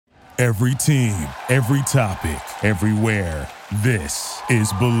Every team, every topic, everywhere. This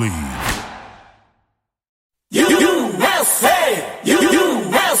is Believe. USA!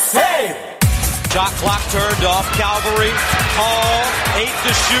 USA! Shot clock turned off. Calvary. Hall. 8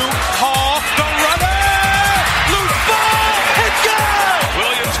 to shoot. Hall. The runner. Loose ball. It's good.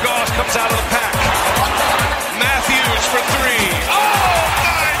 Williams-Goss comes out of the pack. Matthews for 3. Oh,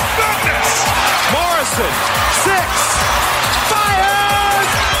 my goodness. Morrison. 6. Fires.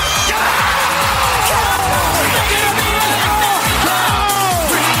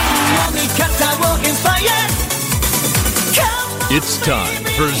 It's time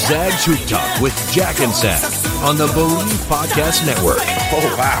for Zag's Hoop Talk with Jack and Zag on the Believe Podcast Network.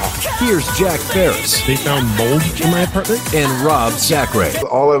 Oh, wow. Here's Jack Ferris. They found mold in my apartment? And Rob Sacre.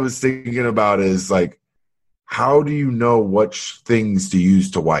 All I was thinking about is, like, how do you know which things to use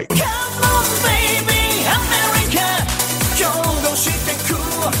to wipe?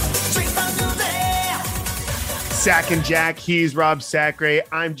 Sack and Jack, he's Rob Sacre.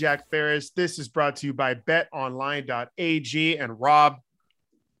 I'm Jack Ferris. This is brought to you by betonline.ag. And Rob.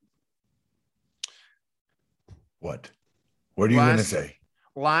 What are you going to say?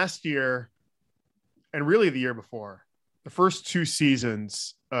 Last year, and really the year before, the first 2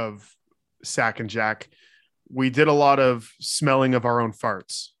 seasons of Sack and Jack, we did a lot of smelling of our own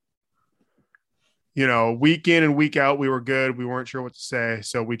farts. You know, week in and week out, we were good. We weren't sure what to say.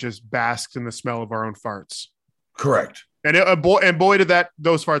 So we just basked in the smell of our own farts. Correct. And boy, did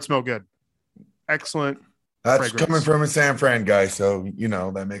those farts smell good. Excellent. That's fragrance. coming from a San Fran guy, so you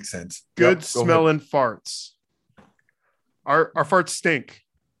know that makes sense. Good smelling farts. Our farts stink.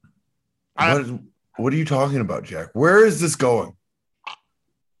 What are you talking about, Jack? Where is this going?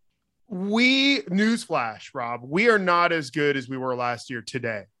 Newsflash, Rob, we are not as good as we were last year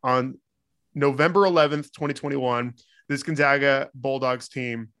today. On November 11th, 2021, this Gonzaga Bulldogs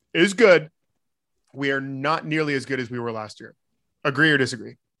team is good. We are not nearly as good as we were last year. Agree or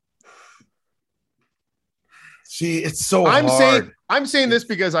disagree? See, it's so hard. I'm saying this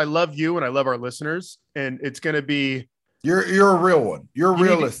because I love you and I love our listeners, and it's going to be. You're a real one. You're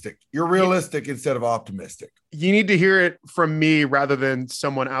realistic. You're realistic instead of optimistic. You need to hear it from me rather than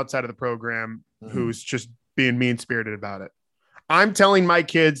someone outside of the program who's just being mean-spirited about it. I'm telling my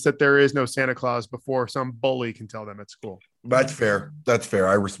kids that there is no Santa Claus before some bully can tell them at school. That's fair. That's fair.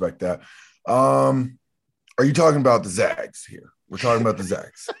 I respect that. Are you talking about the Zags here? We're talking about the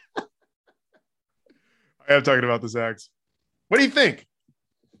Zags. I am talking about the Zags. What do you think?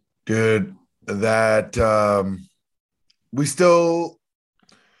 Dude, that we still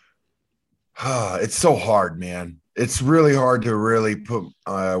it's so hard, man. It's really hard to really put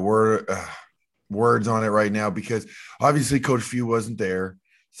words on it right now because obviously Coach Few wasn't there.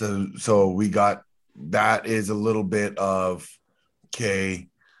 So we got that is a little bit of okay.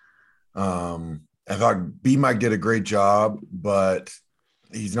 I thought B-Mike did a great job, but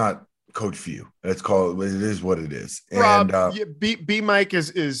he's not Coach Few. It is what it is. Rob, B-Mike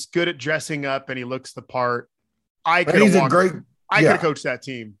is good at dressing up and he looks the part. I could have coached that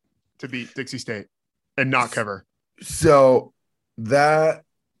team to beat Dixie State and not cover. So but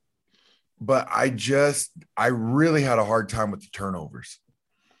I really had a hard time with the turnovers.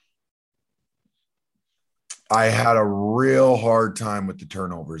 I had a real hard time with the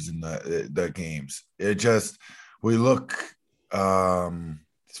turnovers in the games. It's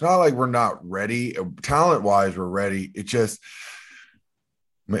not like we're not ready. Talent-wise, we're ready.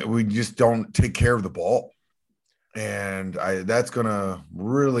 We just don't take care of the ball. And that's going to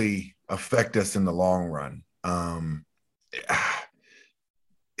really affect us in the long run.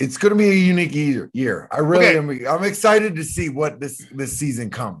 It's going to be a unique year. I really am. I'm excited to see what this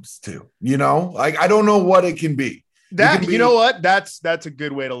season comes to. You know, like I don't know what it can be. You know what? That's a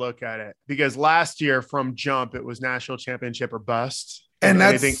good way to look at it because last year from jump it was national championship or bust, and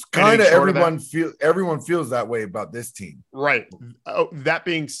that's kind of everyone feels that way about this team. Right. Oh, that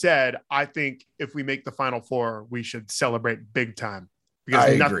being said, I think if we make the Final Four, we should celebrate big time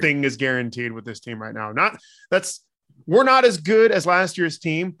because nothing is guaranteed with this team right now. We're not as good as last year's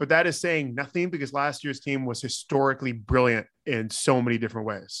team, but that is saying nothing because last year's team was historically brilliant in so many different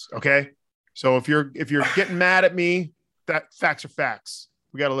ways. Okay. So if you're getting mad at me, that facts are facts.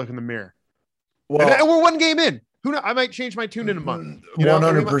 We got to look in the mirror. Well, and we're 1 game in. Who knows? I might change my tune in a month.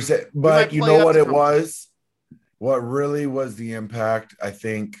 100%. But you know what it was? What really was the impact, I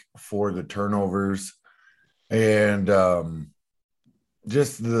think, for the turnovers and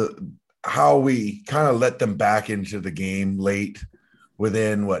just how we kind of let them back into the game late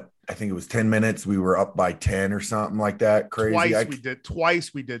within I think it was 10 minutes. We were up by 10 or something like that. Crazy.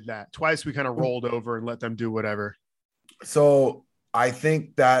 Twice we did that. Twice we kind of rolled over and let them do whatever. So I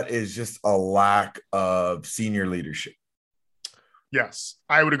think that is just a lack of senior leadership. Yes,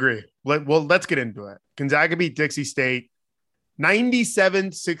 I would agree. Let's get into it. Gonzaga beat Dixie State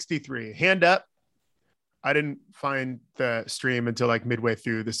 97-63. Hand up. I didn't find the stream until like midway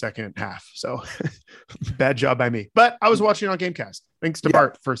through the second half. So bad job by me. But I was watching on Gamecast. Thanks to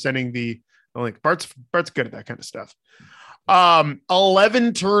Bart for sending the link. Bart's good at that kind of stuff.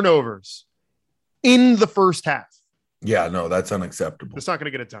 11 turnovers in the first half. Yeah, no, that's unacceptable. It's not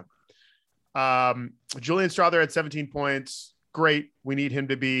going to get it done. Julian Strother had 17 points. Great. We need him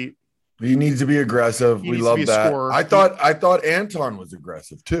to be. He needs to be aggressive. We love that. Scorer. I thought Anton was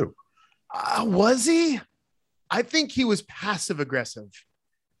aggressive too. Was he? I think he was passive aggressive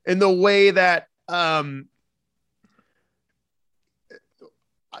in the way that I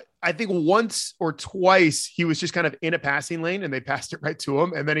think once or twice he was just kind of in a passing lane and they passed it right to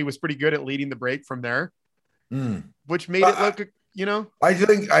him. And then he was pretty good at leading the break from there, which made it look, I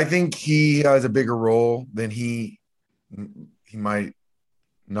think he has a bigger role than he might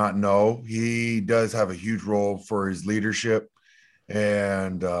not know. He does have a huge role for his leadership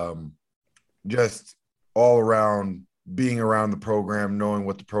and just all around being around the program, knowing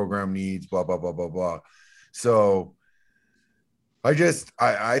what the program needs, blah, blah, blah, blah, blah. So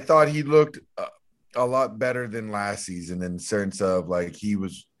I thought he looked a lot better than last season in the sense of like he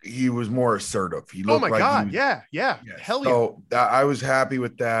was more assertive. He looked God. Yeah. Yes. Hell yeah. So I was happy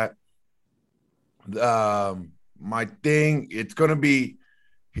with that. My thing, it's going to be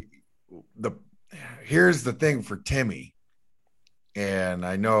here's the thing for Timmy. And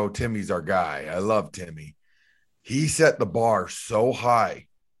I know Timmy's our guy. I love Timmy. He set the bar so high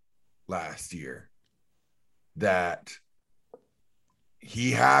last year that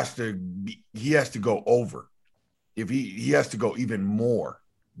he has to go over. If he has to go even more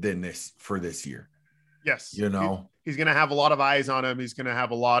than this for this year. Yes. He's going to have a lot of eyes on him. He's going to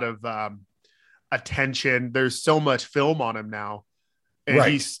have a lot of attention. There's so much film on him now. And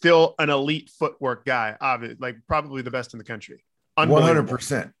he's still an elite footwork guy. Like probably the best in the country.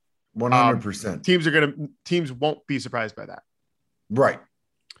 100%. 100%. Teams won't be surprised by that. Right.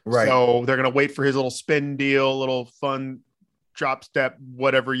 So they're going to wait for his little spin deal, little fun drop step,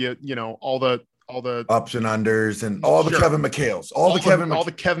 whatever all the ups and unders and all the Kevin McHale's, all the Kevin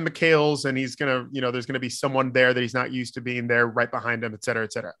McHale's. And he's going to, there's going to be someone there that he's not used to being there right behind him, et cetera,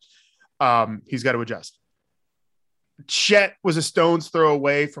 et cetera. He's got to adjust. Chet was a stone's throw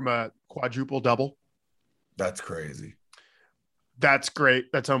away from a quadruple double. That's crazy. That's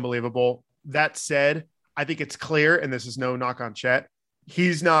great. That's unbelievable. That said, I think it's clear, and this is no knock on Chet,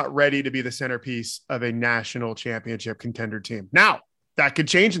 he's not ready to be the centerpiece of a national championship contender team. Now, that could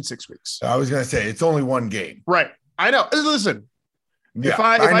change in 6 weeks. I was going to say, it's only one game. Right. I know. Listen, if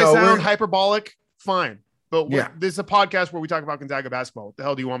I sound hyperbolic, fine. But this is a podcast where we talk about Gonzaga basketball. What the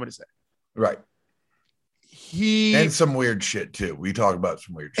hell do you want me to say? Right. And some weird shit too. We talk about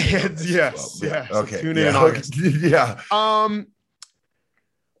some weird shit. Yes. Well. Yeah. Okay. So tune in in August. Yeah.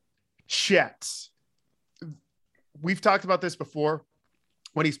 Chet. We've talked about this before.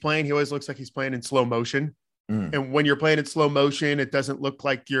 When he's playing, he always looks like he's playing in slow motion. And when you're playing in slow motion, it doesn't look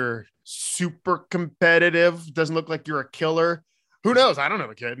like you're super competitive. It doesn't look like you're a killer. Who knows? I don't know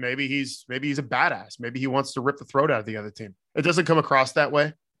the kid. Maybe he's a badass. Maybe he wants to rip the throat out of the other team. It doesn't come across that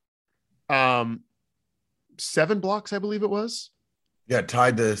way. 7 blocks, I believe it was. Yeah,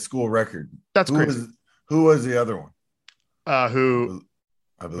 tied the school record. That's crazy. Who was the other one? I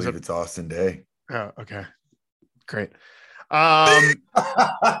believe it's Austin Day. Oh, okay. Great.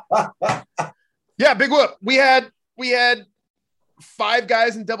 Yeah, big whoop. We had 5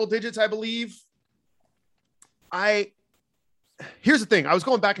 guys in double digits, I believe. Here's the thing. I was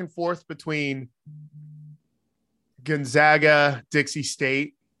going back and forth between Gonzaga, Dixie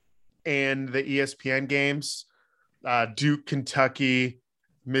State, and the ESPN games, Duke, Kentucky,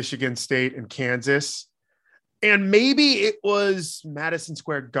 Michigan State, and Kansas. And maybe it was Madison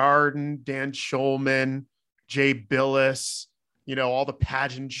Square Garden, Dan Schulman, Jay Billis, all the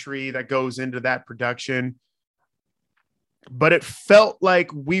pageantry that goes into that production. But it felt like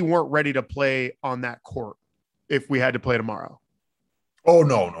we weren't ready to play on that court if we had to play tomorrow. Oh,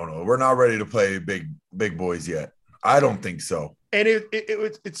 no. We're not ready to play big boys yet. I don't think so. And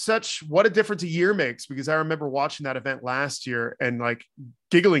it's such what a difference a year makes, because I remember watching that event last year and like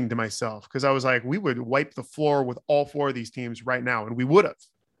giggling to myself because I was like, we would wipe the floor with all 4 of these teams right now. And we would have,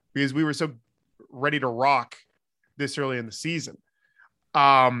 because we were so ready to rock this early in the season.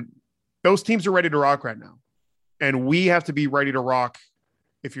 Those teams are ready to rock right now. And we have to be ready to rock,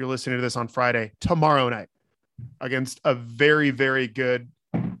 if you're listening to this on Friday, tomorrow night against a very, very good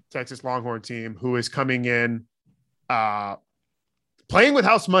Texas Longhorn team who is coming in playing with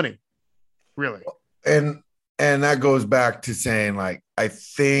house money, really. And that goes back to saying, like, I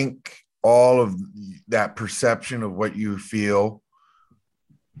think all of that perception of what you feel,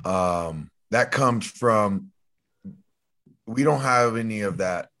 that comes from, we don't have any of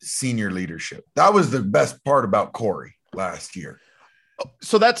that senior leadership. That was the best part about Corey last year.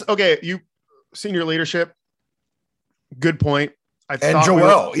 So that's okay. Senior leadership. Good point. And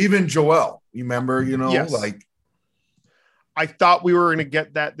Joel, even Joel, you remember, yes. like, I thought we were going to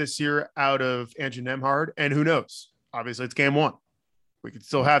get that this year out of Andrew Nembhard, and who knows? Obviously, it's game one. We could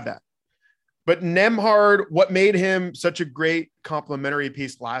still have that. But Nembhard, what made him such a great complimentary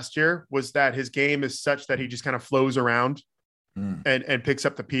piece last year was that his game is such that he just kind of flows around and picks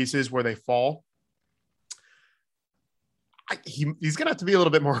up the pieces where they fall. He's going to have to be a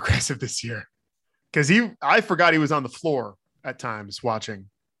little bit more aggressive this year because I forgot he was on the floor at times watching.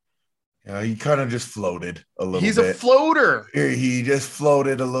 Yeah, he kind of just floated a little bit. He's a floater. He just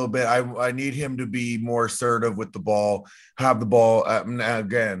floated a little bit. I need him to be more assertive with the ball, have the ball.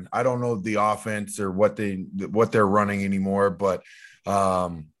 Again, I don't know the offense or what they're running anymore, but I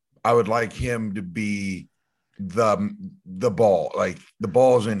would like him to be the ball. Like, the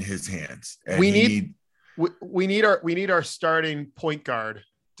ball's in his hands. And we need our starting point guard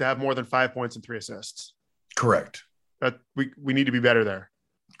to have more than 5 points and 3 assists. Correct. We need to be better there.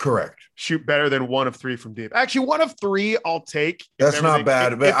 Correct. Shoot better than 1 of 3 from deep. Actually, 1 of 3 I'll take. That's not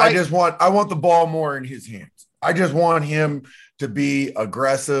bad, but I want the ball more in his hands. I just want him to be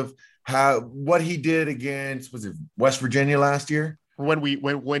aggressive. What he did against, was it West Virginia last year?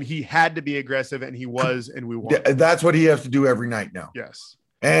 When he had to be aggressive, and he was, and we won. That's what he has to do every night now. Yes.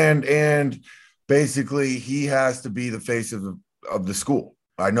 And basically he has to be the face of the school.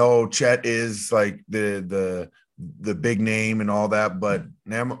 I know Chet is like the big name and all that, but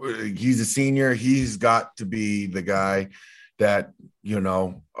he's a senior. He's got to be the guy that,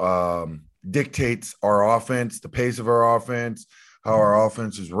 dictates our offense, the pace of our offense, how our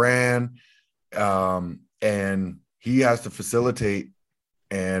offense is ran. And he has to facilitate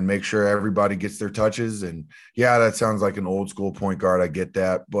and make sure everybody gets their touches. And yeah, that sounds like an old school point guard. I get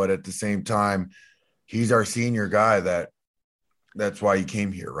that. But at the same time, he's our senior guy. That's why he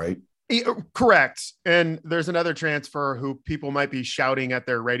came here, right? Correct. And there's another transfer who people might be shouting at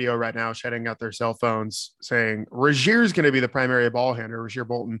their radio right now, shouting out their cell phones, saying Rogier's going to be the primary ball handler, Rogier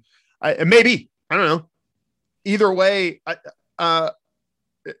Bolton. Maybe. I don't know. Either way,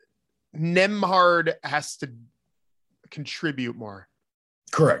 Nembhard has to contribute more.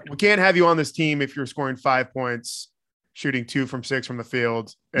 Correct. We can't have you on this team if you're scoring 5 points, shooting 2 from 6 from the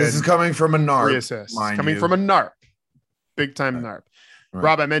field. This is coming from a NARP. 3 assists. Coming from a NARP. Big time NARP. Right.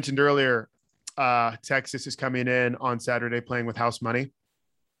 Rob, I mentioned earlier, Texas is coming in on Saturday playing with house money.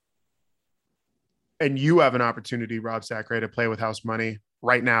 And you have an opportunity, Rob Sacre, to play with house money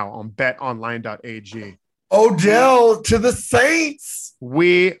right now on betonline.ag. Odell to the Saints.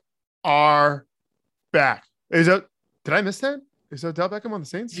 We are back. Did I miss that? Is Odell Beckham on the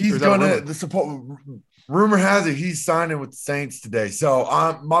Saints? He's going to rumor has it he's signing with the Saints today. So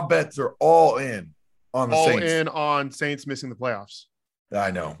my bets are all in on the Saints. All in on Saints missing the playoffs.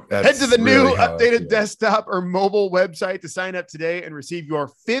 I know. Head to the new updated desktop or mobile website to sign up today and receive your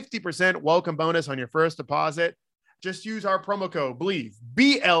 50% welcome bonus on your first deposit. Just use our promo code BLEAV,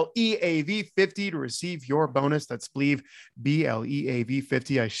 BLEAV50 to receive your bonus. That's BLEAV,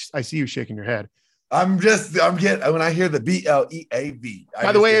 BLEAV50. I see you shaking your head. I'm getting, when I hear the BLEAV.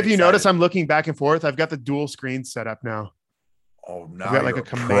 By the way, if you notice, I'm looking back and forth. I've got the dual screen set up now. Oh, no. I've got like a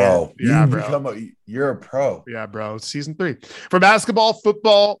command. Yeah, bro. You're a pro. Yeah, bro. It's season 3 for basketball,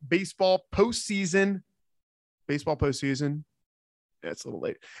 football, baseball, postseason. Baseball postseason. Yeah, it's a little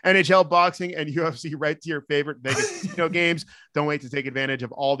late. NHL, boxing, and UFC right to your favorite Vegas casino games. Don't wait to take advantage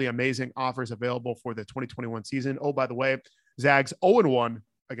of all the amazing offers available for the 2021 season. Oh, by the way, Zags 0-1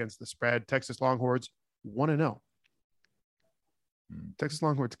 against the spread. Texas Longhorns 1-0. Texas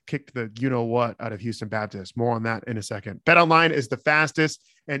Longhorns kicked the you-know-what out of Houston Baptist. More on that in a second. BetOnline is the fastest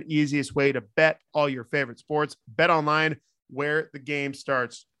and easiest way to bet all your favorite sports. BetOnline, where the game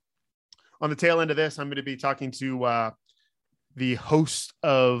starts. On the tail end of this, I'm going to be talking to the host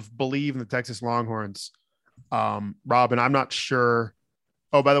of Believe in the Texas Longhorns, Rob, and I'm not sure.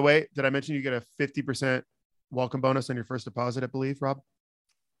 Oh, by the way, did I mention you get a 50% welcome bonus on your first deposit, I believe, Rob?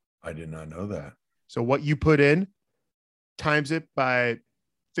 I did not know that. So what you put in, times it by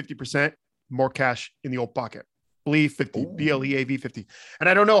 50%, more cash in the old pocket. Believe 50, BLEAV 50. And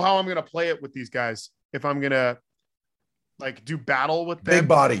I don't know how I'm going to play it with these guys. If I'm going to like do battle with them. Big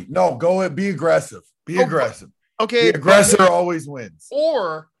body. No, go ahead. Be aggressive. Be aggressive. Okay. The aggressor always wins.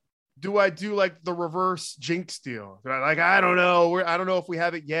 Or do I do like the reverse jinx deal? Like, I don't know. I don't know if we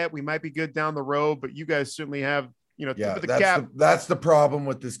have it yet. We might be good down the road, but you guys certainly have, yeah, that's the problem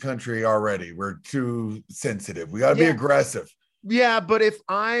with this country already. We're too sensitive. We got to be aggressive. Yeah, but if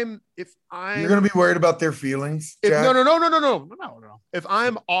I'm you're gonna be worried about their feelings. No. If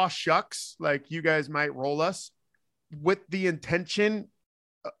I'm aw shucks, like you guys might roll us with the intention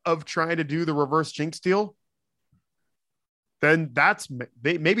of trying to do the reverse jinx deal, then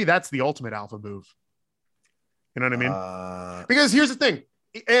maybe that's the ultimate alpha move. You know what I mean? Because here's the thing,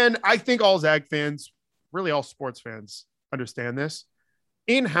 and I think all Zag fans, really all sports fans, understand this.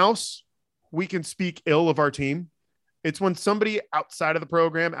 In-house, we can speak ill of our team. It's when somebody outside of the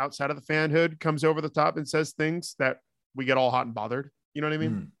program, outside of the fanhood, comes over the top and says things that we get all hot and bothered. You know what I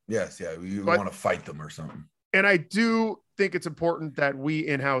mean? Yes. Yeah. You want to fight them or something. And I do think it's important that we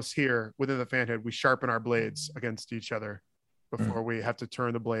in-house here within the fanhood, we sharpen our blades against each other before we have to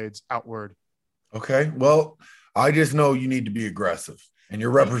turn the blades outward. Okay. Well, I just know you need to be aggressive and you're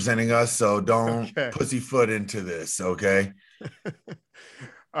representing us. So don't pussyfoot into this. Okay.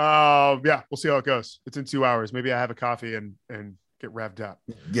 Yeah, we'll see how it goes. It's in 2 hours. Maybe I have a coffee and get revved up.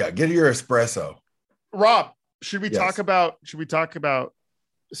 Yeah, get your espresso. Rob, should we talk about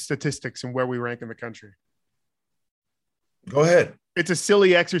statistics and where we rank in the country? Go ahead. It's a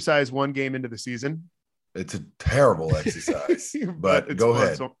silly exercise 1 game into the season. It's a terrible exercise, but go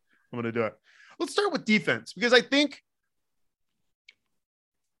ahead. So I'm going to do it. Let's start with defense, because I think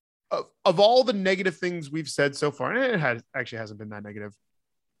of all the negative things we've said so far, and it actually hasn't been that negative,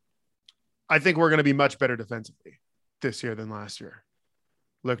 I think we're going to be much better defensively this year than last year.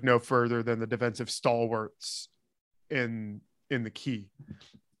 Look no further than the defensive stalwarts in the key.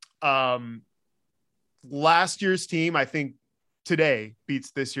 Last year's team, I think today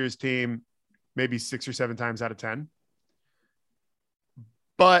beats this year's team maybe 6 or 7 times out of 10.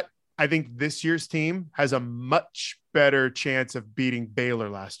 But I think this year's team has a much better chance of beating Baylor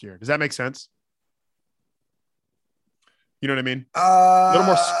last year. Does that make sense? You know what I mean? A little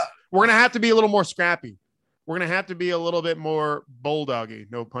more. We're going to have to be a little more scrappy. We're going to have to be a little bit more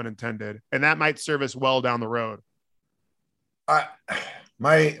bulldoggy, no pun intended. And that might serve us well down the road.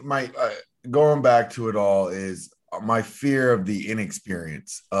 My going back to it all is my fear of the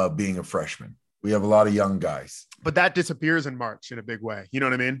inexperience of being a freshman. We have a lot of young guys. But that disappears in March in a big way. You know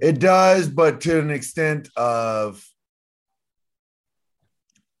what I mean? It does, but to an extent of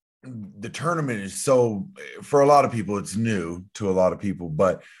the tournament is so, for a lot of people, it's new to a lot of people,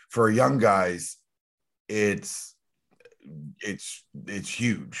 but for young guys, it's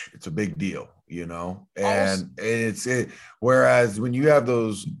huge. It's a big deal, you know, and whereas when you have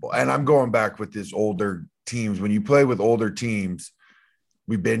those, and I'm going back with this older teams, when you play with older teams,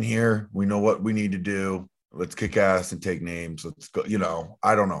 we've been here, we know what we need to do. Let's kick ass and take names. Let's go, you know,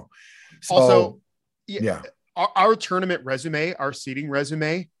 I don't know. So, also, yeah. Our tournament resume, our seeding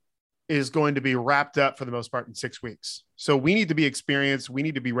resume is going to be wrapped up for the most part in 6 weeks. So we need to be experienced. We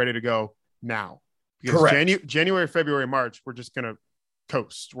need to be ready to go now. Because correct. January, February, March, we're just going to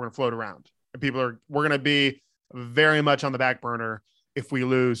coast. We're going to float around. And we're going to be very much on the back burner if we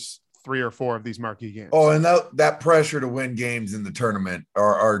lose 3 or 4 of these marquee games. Oh, and that pressure to win games in the tournament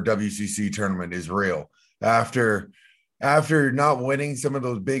or our WCC tournament is real. After not winning some of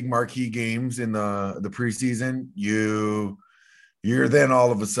those big marquee games in the preseason, you're then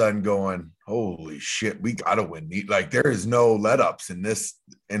all of a sudden going, holy shit, we got to win. Like, there is no let-ups in the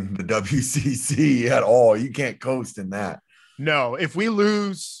WCC at all. You can't coast in that. No, if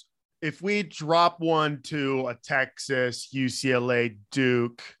we drop one to a Texas, UCLA,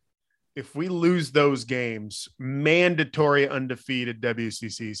 Duke, if we lose those games, mandatory undefeated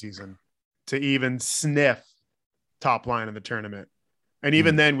WCC season to even sniff top line in the tournament. And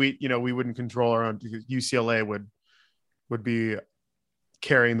even then we wouldn't control our own, because UCLA would be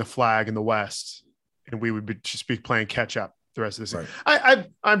carrying the flag in the West, and we would just be playing catch up the rest of the season. Right.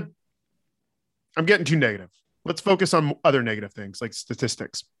 I'm getting too negative. Let's focus on other negative things like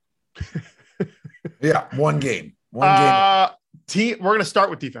statistics. Yeah. One game. We're going to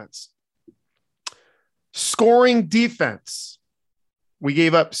start with defense. Scoring defense. We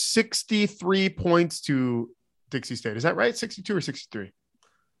gave up 63 points to Dixie State. Is that right? 62 or 63?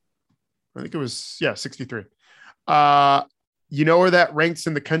 I think it was, 63. You know where that ranks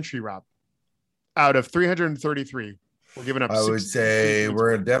in the country, Rob? Out of 333, we're giving up. I would say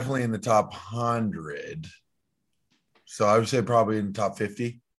we're definitely in the top 100. So I would say probably in the top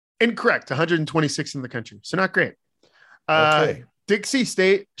 50. Incorrect. 126 in the country. So not great. Okay. Dixie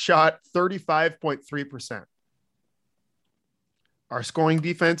State shot 35.3%. Our scoring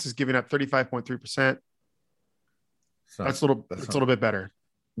defense is giving up 35.3%. That's a little bit better.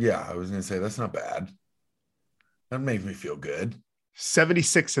 Yeah, I was going to say that's not bad. That makes me feel good.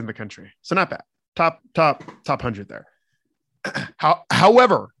 76 in the country. So not bad. Top 100 there.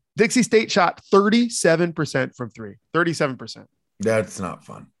 However, Dixie State shot 37% from three. 37%. That's not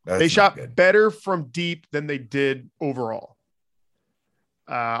fun. They shot better from deep than they did overall.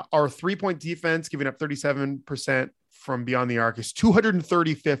 Our 3-point defense, giving up 37% from beyond the arc, is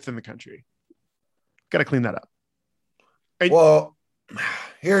 235th in the country. Got to clean that up. Well,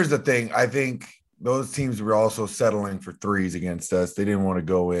 here's the thing. I think those teams were also settling for threes against us. They didn't want to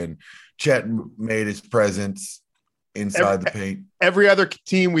go in. Chet made his presence inside the paint. Every other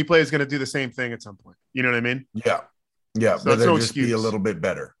team we play is going to do the same thing at some point. You know what I mean? Yeah. Yeah. So but they'll just be a little bit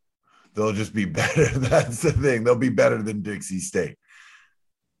better. They'll just be better. That's the thing. They'll be better than Dixie State.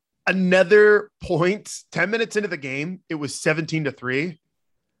 Another point, 10 minutes into the game, it was 17-3.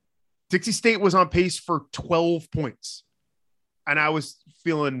 Dixie State was on pace for 12 points. And I was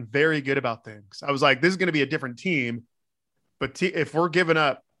feeling very good about things. I was like, this is going to be a different team. But if we're giving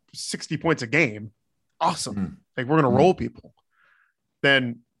up 60 points a game, awesome. Like we're going to roll people.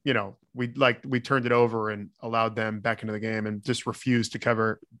 Then, we turned it over and allowed them back into the game and just refused to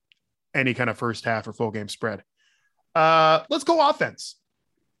cover any kind of first half or full game spread. Let's go offense.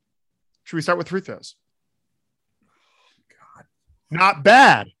 Should we start with free throws? God, not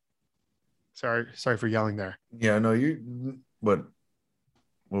bad. Sorry for yelling there. Yeah, no, what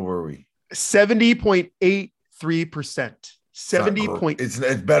were we? 70.83%. 70 point. It's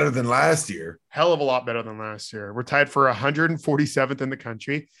better than last year. Hell of a lot better than last year. We're tied for 147th in the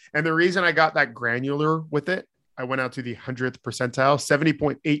country. And the reason I got that granular with it, I went out to the 100th percentile,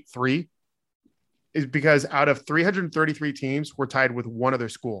 70.83, is because out of 333 teams, we're tied with one other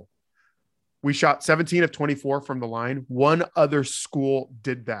school. We shot 17 of 24 from the line. One other school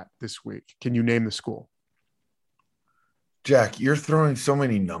did that this week. Can you name the school? Jack, you're throwing so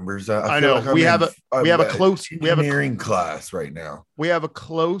many numbers out. I know. Like we have a close engineering class right now. We have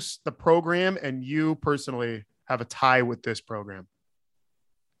the program, and you personally have a tie with this program.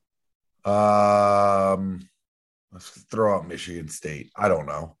 Let's throw out Michigan State. I don't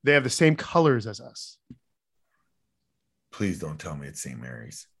know. They have the same colors as us. Please don't tell me it's St.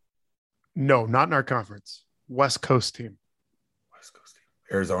 Mary's. No, not in our conference. West Coast team.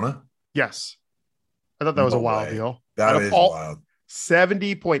 Arizona? Yes. I thought that was a wild deal. That is wild.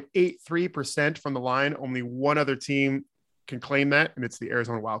 70.83% from the line. Only one other team can claim that, and it's the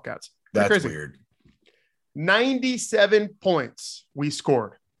Arizona Wildcats. That's weird. 97 points we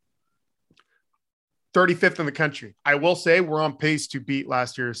scored. 35th in the country. I will say we're on pace to beat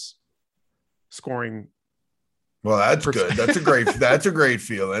last year's scoring. Well, that's good. That's a great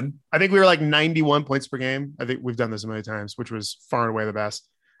feeling. I think we were like 91 points per game. I think we've done this a million times, which was far and away the best.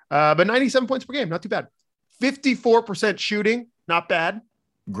 But 97 points per game, not too bad. 54% shooting, not bad.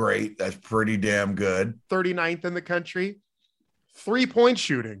 Great. That's pretty damn good. 39th in the country. 3-point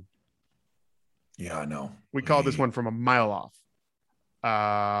shooting. Yeah, I know. We called this one from a mile off.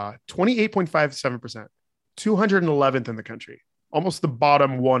 28.57%. 211th in the country. Almost the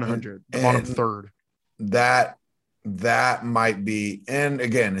bottom 100, the bottom third. That might be, and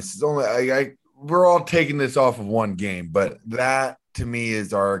again, this is only we're all taking this off of one game, but that to me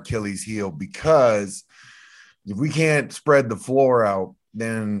is our Achilles heel, because if we can't spread the floor out,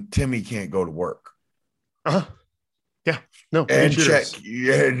 then Timmy can't go to work. Yeah, no, and Chet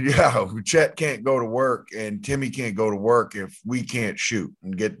can't go to work, and Timmy can't go to work if we can't shoot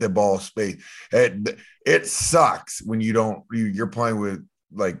and get the ball space. It sucks when you're playing with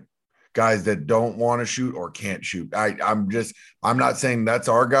like guys that don't want to shoot or can't shoot. I'm not saying that's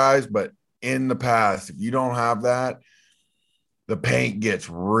our guys, but in the past, if you don't have that, the paint gets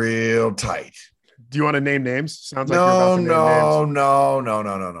real tight. Do you want to name names? Sounds like you're about to name names.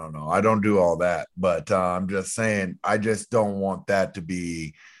 No. I don't do all that, but I'm just saying, I just don't want that to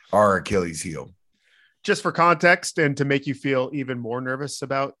be our Achilles heel. Just for context and to make you feel even more nervous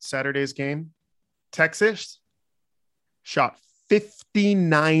about Saturday's game, Texas shot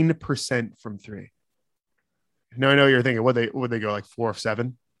 59% from three. Now I know you're thinking, would they go like 4 of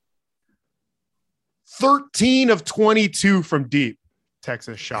 7? 13 of 22 from deep.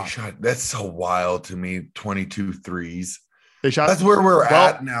 Texas shot. That's so wild to me. 22 threes. They shot. That's where we're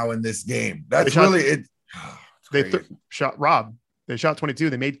at now in this game. That's really it. They shot Rob. They shot 22.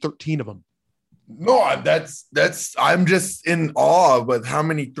 They made 13 of them. No, that's. I'm just in awe with how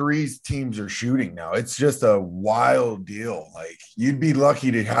many threes teams are shooting now. It's just a wild deal. Like, you'd be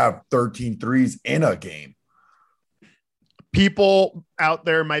lucky to have 13 threes in a game. People out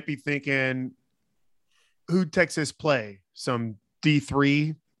there might be thinking, who'd Texas play? Some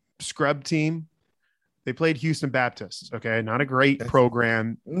D3 scrub team? They played Houston Baptist. Okay. Not a great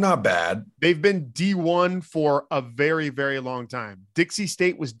program. Not bad. They've been D1 for a very, very long time. Dixie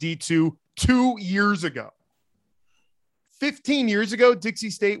State was D2 2 years ago. 15 years ago, Dixie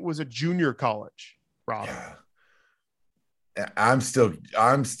State was a junior college, Rob. Yeah. I'm still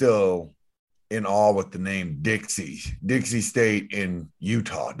in awe with the name Dixie State in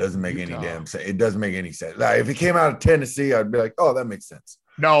Utah. Doesn't make any damn sense. It doesn't make any sense. Like, if it came out of Tennessee, I'd be like, oh, that makes sense.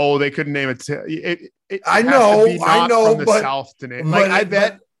 No, they couldn't name it. I know, from the but South to name. Like, I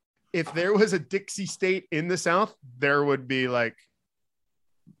bet if there was a Dixie State in the South, there would be like,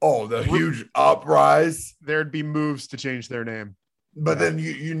 the huge uprise. There'd be moves to change their name. But then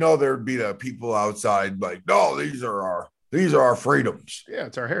there'd be the people outside like, no, these are our freedoms. Yeah,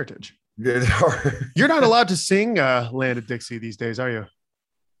 it's our heritage. You're not allowed to sing Land of Dixie these days, are you?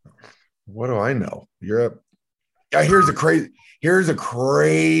 What do I know? Here's a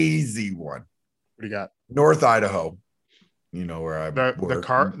crazy one. What do you got? North Idaho. You know where I work.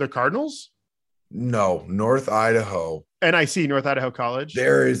 The Cardinals? No, North Idaho. NIC, North Idaho College.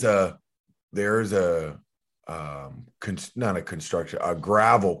 There is a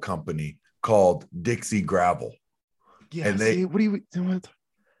gravel company called Dixie Gravel. Yeah. And what?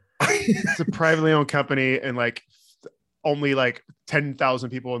 It's a privately owned company, and like only like 10,000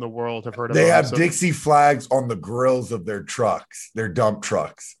 people in the world have heard of it. They have Dixie flags on the grills of their trucks, their dump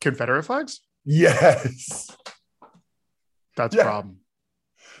trucks. Confederate flags? Yes. That's a problem.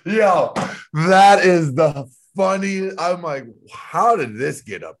 Yeah, that is the funny. I'm like, how did this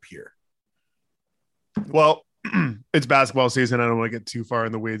get up here? Well, it's basketball season. I don't want to get too far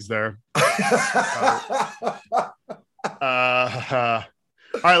in the weeds there.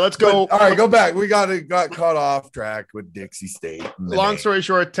 All right, let's go. Go back. We got caught off track with Dixie State. Long story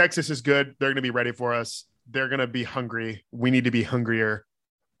short, Texas is good. They're going to be ready for us. They're going to be hungry. We need to be hungrier.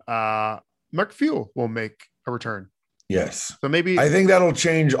 Mark Few will make a return. Yes. So maybe I think that'll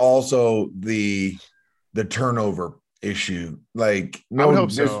change also the turnover issue. Like, I would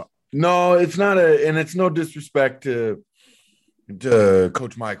hope so. No, it's not and it's no disrespect to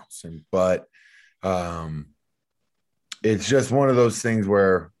Coach Michelson, but it's just one of those things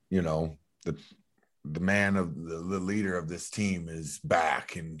where, the man of the leader of this team is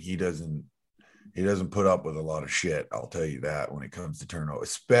back, and he doesn't put up with a lot of shit. I'll tell you that when it comes to turnover,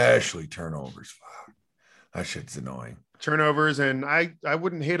 especially turnovers. Fuck, that shit's annoying. Turnovers, and I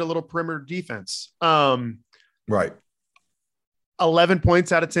wouldn't hate a little perimeter defense. Right. 11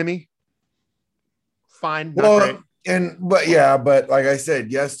 points out of Timmy. Fine. Not great. But like I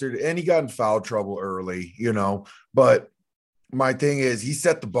said yesterday, and he got in foul trouble early, but my thing is he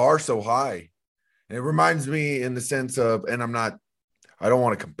set the bar so high. And it reminds me in the sense of, and I don't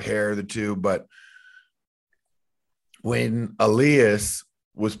want to compare the two, but when Elias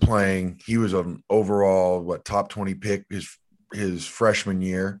was playing, he was an overall, top 20 pick his freshman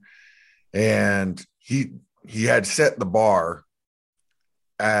year. And he had set the bar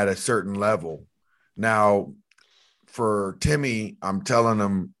at a certain level. Now, for Timmy, I'm telling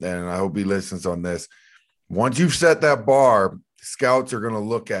him, and I hope he listens on this, once you've set that bar, scouts are going to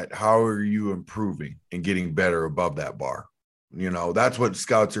look at how are you improving and getting better above that bar. That's what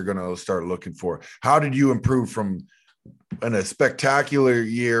scouts are going to start looking for. How did you improve from in a spectacular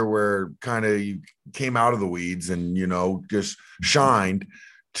year where kind of you came out of the weeds and, just shined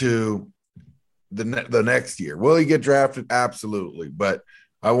to the next year? Will he get drafted? Absolutely. But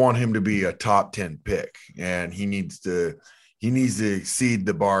I want him to be a top 10 pick, and he needs to exceed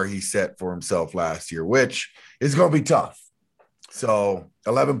the bar he set for himself last year, which is going to be tough. So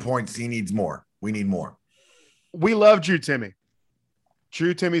 11 points, he needs more. We need more. We love Drew Timmy.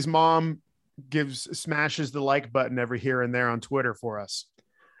 Drew Timmy's mom smashes the like button every here and there on Twitter for us.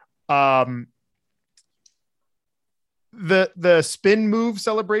 The spin move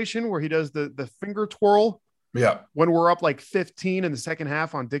celebration where he does the finger twirl. Yeah. When we're up like 15 in the second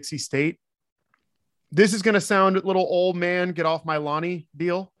half on Dixie State. This is going to sound a little old man, get off my Lonnie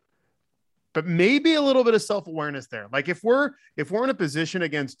deal, but maybe a little bit of self-awareness there. Like if we're in a position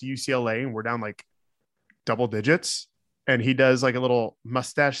against UCLA and we're down like double digits and he does like a little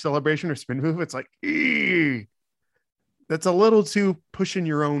mustache celebration or spin move, it's like, that's a little too pushing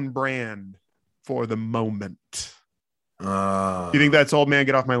your own brand for the moment. You think that's old man,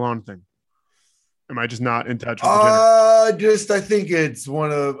 get off my lawn thing? Am I just not in touch with the I think it's a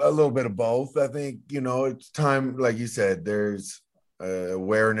little bit of both. I think, it's time, like you said, there's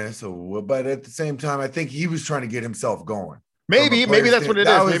awareness, but at the same time, I think he was trying to get himself going. Maybe that's what it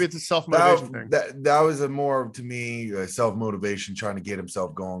is. Maybe it's a self-motivation thing. That was to me, self-motivation, trying to get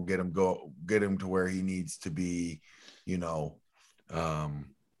himself going, get him to where he needs to be,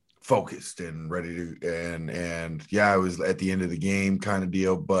 focused and ready to, and yeah, it was at the end of the game kind of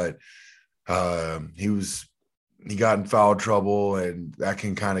deal, but he got in foul trouble, and that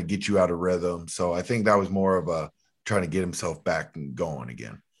can kind of get you out of rhythm. So I think that was more of a trying to get himself back and going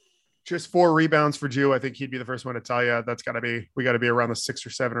again. Just 4 rebounds for Jew. I think he'd be the first one to tell you we got to be around the 6 or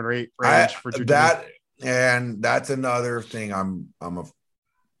 7 or 8 range for Jew. And that's another thing. I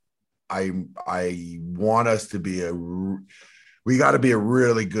want us to be we got to be a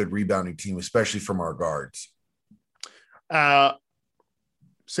really good rebounding team, especially from our guards.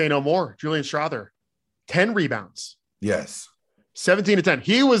 Say no more. Julian Strawther, 10 rebounds. Yes. 17 to 10.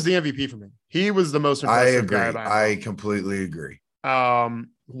 He was the MVP for me. He was the most impressive guy. I completely agree. 1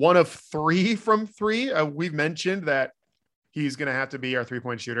 of 3 from 3. We've mentioned that he's going to have to be our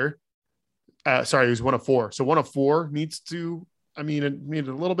 3-point shooter. Sorry, he was 1 of 4. So 1 of 4 needs to, it needed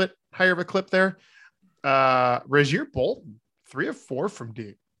a little bit higher of a clip there. Rasir Bolton, 3 of 4 from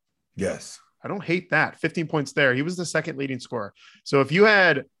deep. Yes. I don't hate that. 15 points there. He was the second leading scorer. So if you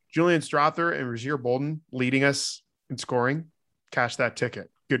had Julian Strawther and Rasir Bolton leading us in scoring, cash that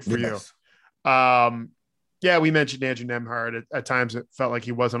ticket. Good for you. Yeah, we mentioned Andrew Nembhard. At times it felt like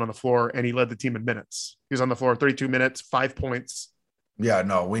he wasn't on the floor, and he led the team in minutes. He was on the floor 32 minutes, 5 points. Yeah,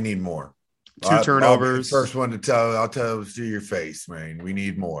 no, we need more. 2 turnovers. First one to tell. I'll tell you to your face, man. We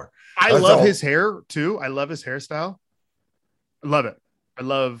need more. I love his hair too. I love his hairstyle. I love it. I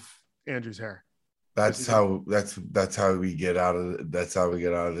love Andrew's hair. That's how we get out of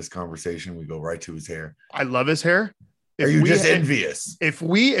this conversation. We go right to his hair. I love his hair. Are you just envious? If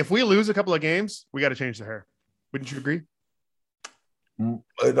we lose a couple of games, we got to change the hair. Wouldn't you agree?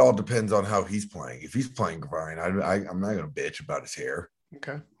 It all depends on how he's playing. If he's playing fine, I'm not going to bitch about his hair.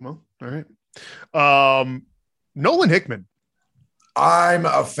 Okay. Well, all right. Nolan Hickman. I'm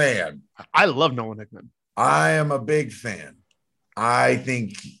a fan. I love Nolan Hickman. I am a big fan. I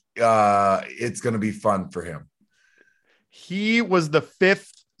think it's going to be fun for him. He was the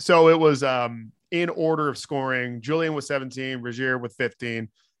 5th. So it was in order of scoring. Julian with 17, Rasir with 15,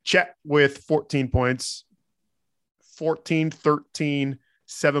 Chet with 14 points, 14, 13,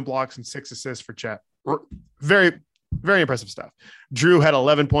 7 blocks and 6 assists for Chet. Very, very impressive stuff. Drew had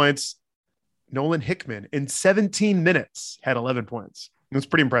 11 points. Nolan Hickman in 17 minutes had 11 points. It was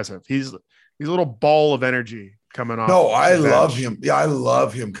pretty impressive. He's a little ball of energy coming off. No, I love him. Yeah, I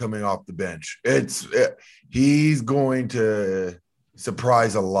love him coming off the bench. He's going to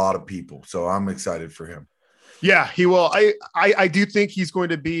surprise a lot of people. So I'm excited for him. Yeah, he will. I do think he's going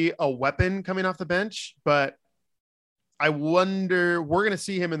to be a weapon coming off the bench, but I wonder, we're going to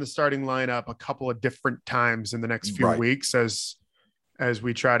see him in the starting lineup a couple of different times in the next few weeks as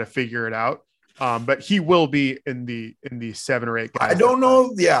we try to figure it out. But he will be in the 7 or 8 guys. I don't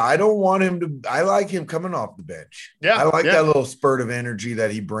know. Yeah, I don't want him to. I like him coming off the bench. Yeah, I like that little spurt of energy that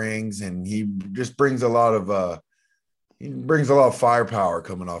he brings, and he just brings a lot of firepower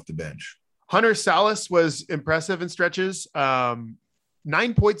coming off the bench. Hunter Salas was impressive in stretches. 9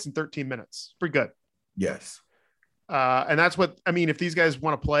 points in 13 minutes. Pretty good. Yes. And that's what I mean. If these guys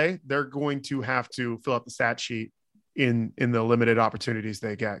want to play, they're going to have to fill up the stat sheet in the limited opportunities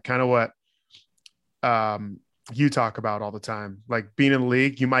they get. Kind of what you talk about all the time. Like being in the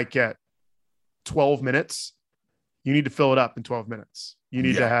league, you might get 12 minutes. You need to fill it up in 12 minutes. You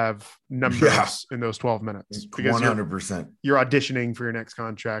need to have numbers in those 12 minutes because 100%. You're auditioning for your next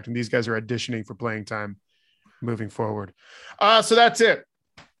contract, and these guys are auditioning for playing time moving forward. So that's it.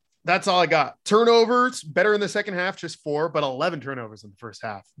 That's all I got. Turnovers better in the second half, just 4, but 11 turnovers in the first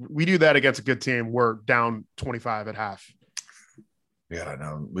half. We do that against a good team. We're down 25 at half. Yeah, I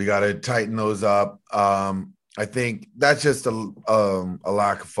know. We got to tighten those up. I think that's just a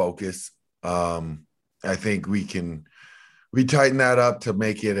lack of focus. I think we tighten that up to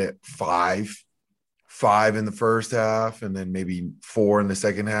make it at 5 in the first half, and then maybe 4 in the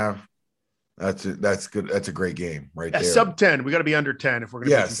second half. That's good. That's a great game right there. Sub 10. We got to be under 10 if we're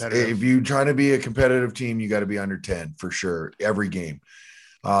going to be competitive. If you're trying to be a competitive team, you got to be under 10 for sure. Every game.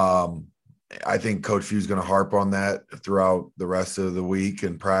 I think Coach Few's going to harp on that throughout the rest of the week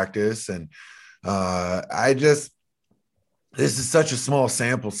and practice. And this is such a small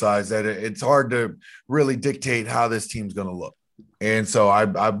sample size that it's hard to really dictate how this team's going to look. And so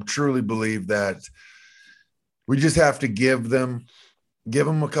I truly believe that we just have to give them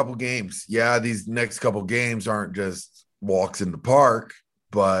a couple games. Yeah, these next couple games aren't just walks in the park,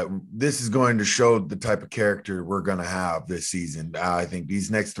 but this is going to show the type of character we're going to have this season. I think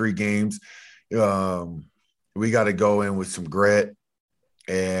these next 3 games, we got to go in with some grit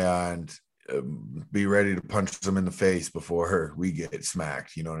and be ready to punch them in the face before we get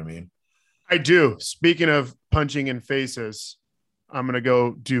smacked. You know what I mean? I do. Speaking of punching in faces, I'm going to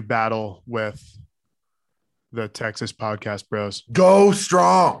go do battle with the Texas Podcast Bros. Go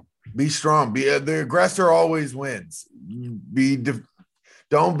strong. Be strong. The aggressor always wins.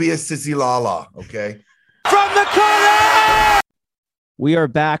 Don't be a sissy lala, okay? From the corner! We are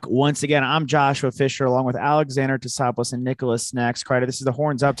back once again. I'm Joshua Fisher along with Alexander Tassopoulos and Nicholas Snacks Crider. This is the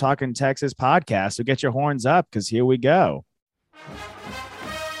Horns Up Talking Texas podcast. So get your horns up because here we go.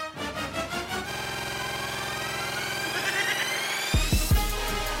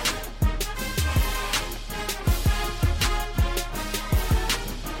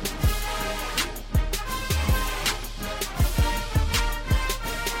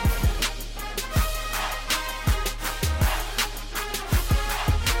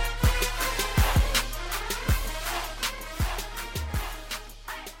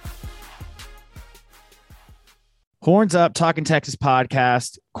 Horns Up Talking Texas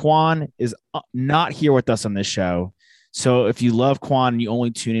podcast. Quan is not here with us on this show. So if you love Quan and you only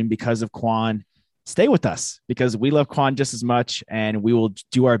tune in because of Quan, stay with us because we love Quan just as much and we will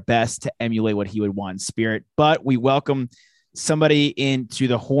do our best to emulate what he would want in spirit. But we welcome somebody into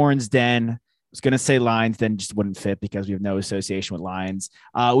the Horns Den. I was going to say Lions, then just wouldn't fit because we have no association with Lions.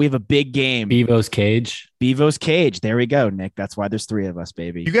 We have a big game. Bevo's Cage. Bevo's Cage. There we go, Nick. That's why there's three of us,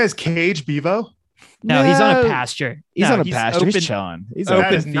 baby. You guys cage Bevo? No, he's on a pasture. He's on a pasture. He's chilling. He's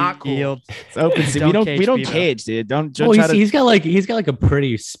that is not cool. Field. It's open. We don't cage, dude. Don't he's got like a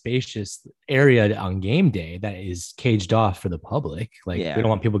pretty spacious area on game day that is caged off for the public. Like we don't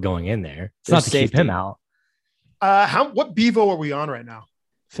want people going in there. It's not to keep him out. What Bevo are we on right now?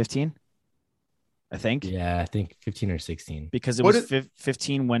 15, I think. Yeah, I think 15 or 16. Because it was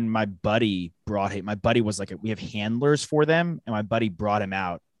 15 when my buddy brought it. My buddy was like, we have handlers for them, and my buddy brought him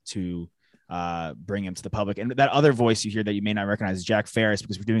out to bring him to the public. And that other voice you hear that you may not recognize is Jack Ferris,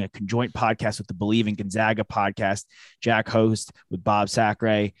 because we're doing a conjoint podcast with the Believe in Gonzaga podcast. Jack hosts with Bob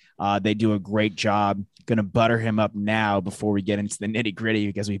Sacre. They do a great job. Going to butter him up now before we get into the nitty gritty,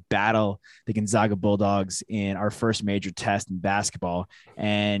 because we battle the Gonzaga Bulldogs in our first major test in basketball.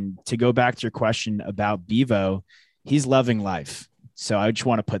 And to go back to your question about Bevo, he's loving life. So I just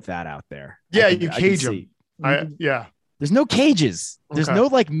want to put that out there. Yeah, you cage him. Yeah. There's no cages. There's no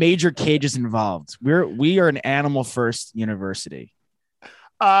like major cages involved. We are an animal first university.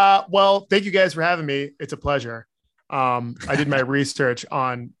 Well, thank you guys for having me. It's a pleasure. I did my research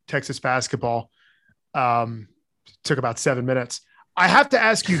on Texas basketball. Took about 7 minutes. I have to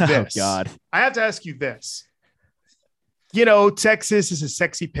ask you this. Oh, God. I have to ask you this. You know, Texas is a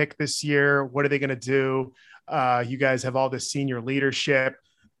sexy pick this year. What are they going to do? You guys have all this senior leadership,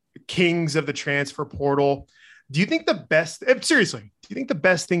 kings of the transfer portal. Do you think the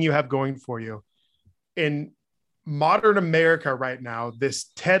best thing you have going for you in modern America right now,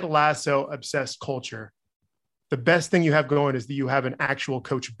 this Ted Lasso obsessed culture, the best thing you have going is that you have an actual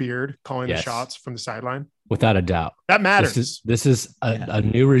Coach Beard calling the shots from the sideline? Without a doubt. That matters. This is a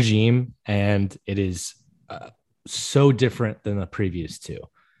new regime, and it is so different than the previous two.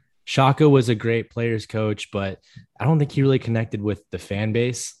 Shaka was a great players coach, but I don't think he really connected with the fan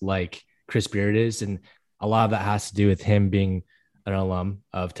base like Chris Beard is. And a lot of that has to do with him being an alum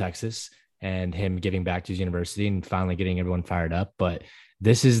of Texas and him giving back to his university and finally getting everyone fired up. But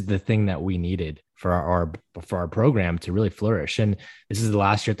this is the thing that we needed for our program to really flourish. And this is the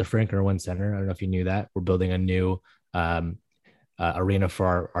last year at the Frank Irwin Center. I don't know if you knew that. We're building a new arena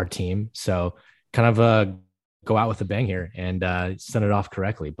for our team. So kind of go out with a bang here and send it off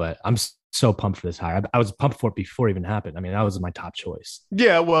correctly. But I'm so pumped for this hire. I was pumped for it before it even happened. I mean, that was my top choice.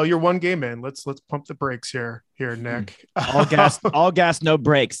 Yeah, well, you're one game in. Let's pump the brakes here, Nick. all gas, no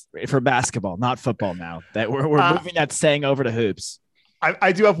brakes for basketball, not football. Now that we're moving that saying over to hoops.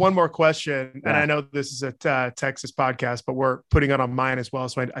 I do have one more question, and I know this is a Texas podcast, but we're putting it on mine as well.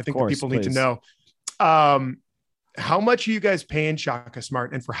 So I think the people need to know how much are you guys paying Shaka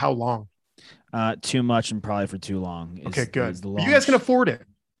Smart, and for how long? Too much and probably for too long. Okay, good. You guys can afford it.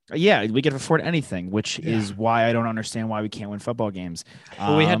 Yeah, we can afford anything, which is why I don't understand why we can't win football games.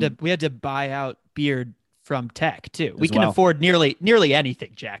 Well, we had to buy out Beard from Tech too. We can afford nearly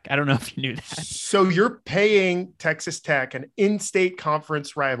anything, Jack. I don't know if you knew that. So you're paying Texas Tech, an in-state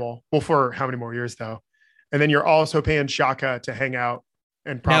conference rival, well, for how many more years though? And then you're also paying Shaka to hang out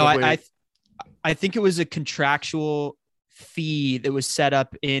and probably. No, I think it was a contractual fee that was set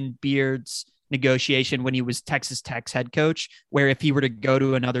up in Beard's negotiation when he was Texas Tech's head coach, where if he were to go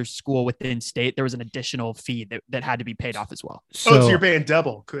to another school within state, there was an additional fee that had to be paid off as well. So you're paying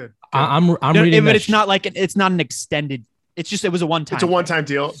double. Good. I'm reading, but it's not like it's not an extended. It's just it was a one-time. It's a one-time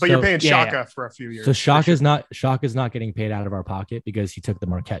deal, but you're paying Shaka for a few years. So Shaka's not getting paid out of our pocket because he took the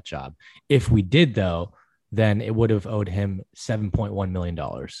Marquette job. If we did though, then it would have owed him $7.1 million.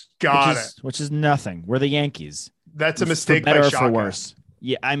 Which is nothing. We're the Yankees. That's a mistake. For better by or Shaka. for worse.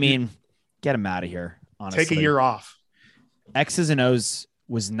 Yeah, I mean, get him out of here. Honestly, take a year off. X's and O's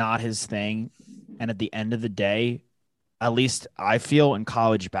was not his thing, and at the end of the day, at least I feel in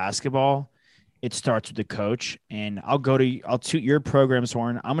college basketball, it starts with the coach. And I'll toot your program's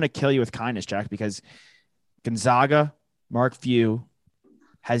horn. I'm going to kill you with kindness, Jack, because Gonzaga, Mark Few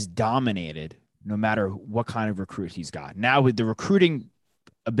has dominated no matter what kind of recruit he's got. Now with the recruiting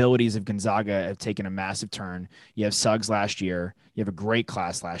abilities of Gonzaga have taken a massive turn. You have Suggs last year. You have a great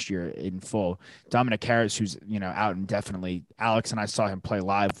class last year in full. Dominic Harris, who's, out indefinitely. Alex and I saw him play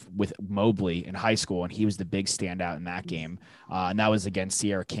live with Mobley in high school, and he was the big standout in that game. And that was against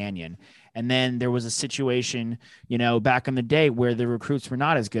Sierra Canyon. And then there was a situation, back in the day where the recruits were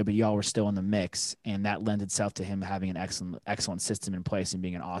not as good, but y'all were still in the mix. And that lends itself to him having an excellent system in place and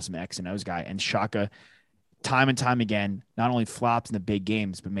being an awesome X and O's guy. And Shaka, time and time again, not only flopped in the big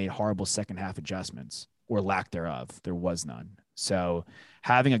games, but made horrible second half adjustments or lack thereof. There was none. So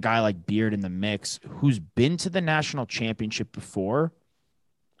having a guy like Beard in the mix, who's been to the national championship before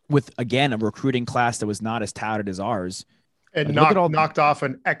with, again, a recruiting class that was not as touted as ours, and knocked off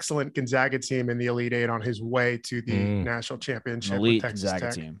an excellent Gonzaga team in the Elite Eight on his way to the national championship. Elite with Texas Gonzaga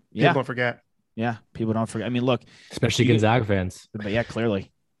Tech. team. Yeah. People don't forget. Yeah, people don't forget. I mean, look. Especially Gonzaga fans. But yeah,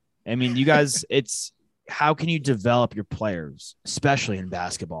 clearly. I mean, you guys, how can you develop your players, especially in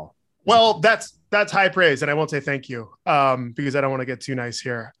basketball? Well, that's high praise, and I won't say thank you because I don't want to get too nice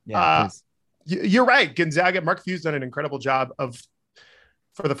here. Yeah, you're right. Gonzaga, Mark Few's done an incredible job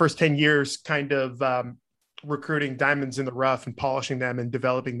for the first 10 years, kind of recruiting diamonds in the rough and polishing them and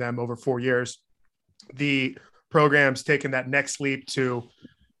developing them over 4 years. The program's taken that next leap to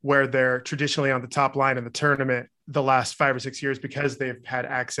where they're traditionally on the top line in the tournament the last 5 or 6 years because they've had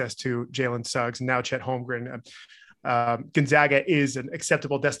access to Jalen Suggs and now Chet Holmgren. Gonzaga is an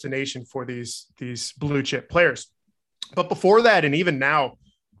acceptable destination for these blue chip players. But before that, and even now,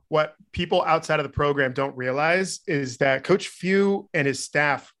 what people outside of the program don't realize is that Coach Few and his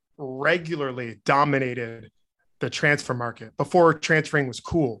staff regularly dominated the transfer market before transferring was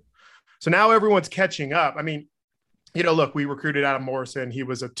cool. So now everyone's catching up. I mean, look, we recruited Adam Morrison. He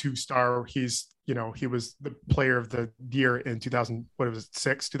was a 2-star. He was the player of the year in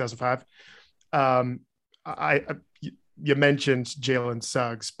 2005. You mentioned Jalen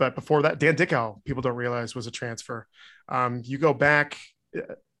Suggs, but before that, Dan Dickau, people don't realize, was a transfer. You go back,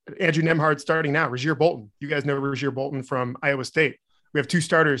 Andrew Nembhard starting now, Rasir Bolton. You guys know Rasir Bolton from Iowa State. We have 2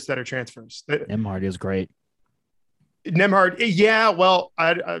 starters that are transfers. Nembhard is great. Nembhard, yeah. Well,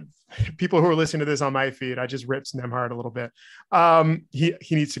 people who are listening to this on my feed, I just ripped Nembhard a little bit. He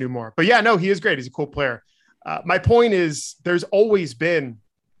needs to do more. But yeah, no, he is great. He's a cool player. My point is there's always been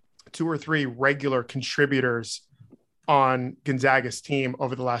 2 or 3 regular contributors on Gonzaga's team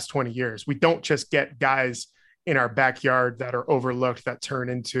over the last 20 years. We don't just get guys in our backyard that are overlooked that turn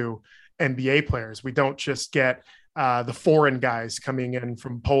into NBA players. We don't just get the foreign guys coming in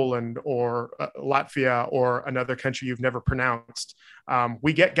from Poland or Latvia or another country you've never pronounced.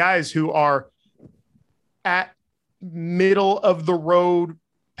 We get guys who are at middle of the road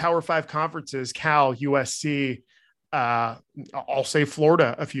Power 5 conferences, Cal, USC, I'll say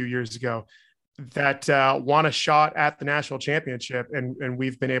Florida a few years ago, that want a shot at the national championship. And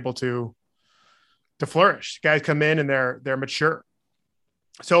we've been able to flourish. Guys come in and they're mature.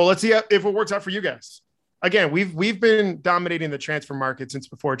 So let's see if it works out for you guys. Again, we've been dominating the transfer market since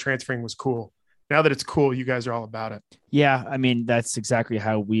before transferring was cool. Now that it's cool, you guys are all about it. Yeah, I mean, that's exactly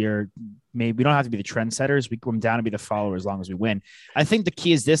how we are. Maybe we don't have to be the trendsetters. We come down to be the followers as long as we win. I think the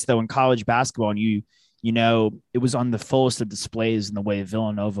key is this, though, in college basketball, and it was on the fullest of displays in the way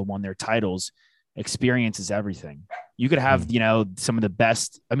Villanova won their titles. Experience is everything. You could have, some of the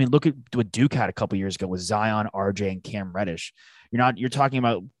best. I mean, look at what Duke had a couple years ago with Zion, RJ, and Cam Reddish. You're talking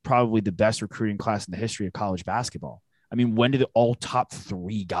about probably the best recruiting class in the history of college basketball. I mean, when did all top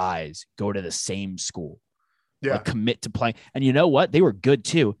 3 guys go to the same school? Yeah. Commit to playing. And you know what? They were good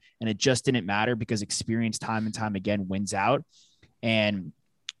too. And it just didn't matter because experience time and time again wins out. And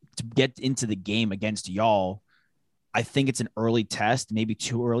to get into the game against y'all, I think it's an early test, maybe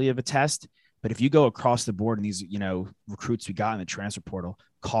too early of a test. But if you go across the board and these, recruits we got in the transfer portal,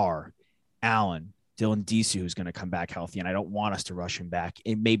 Carr, Allen, Dylan Disu, who's going to come back healthy, and I don't want us to rush him back.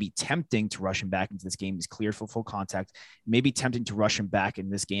 It may be tempting to rush him back into this game. He's cleared for full contact. It may be tempting to rush him back in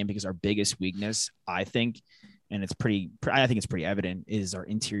this game because our biggest weakness, I think, and I think it's pretty evident, is our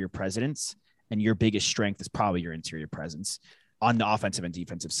interior presence. And your biggest strength is probably your interior presence on the offensive and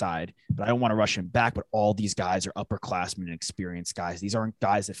defensive side. But I don't want to rush him back. But all these guys are upperclassmen and experienced guys. These aren't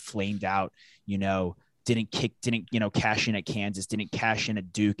guys that flamed out, didn't cash in at Kansas, didn't cash in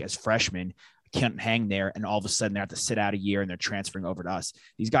at Duke as freshmen, can't hang there, and all of a sudden they have to sit out a year and they're transferring over to us.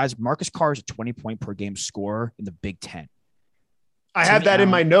 These guys, Marcus Carr is a 20-point per game scorer in the Big Ten. I had that in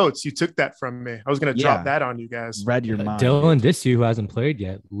my notes. You took that from me. I was going to drop that on you guys. Read your mind. Dylan Disu, who hasn't played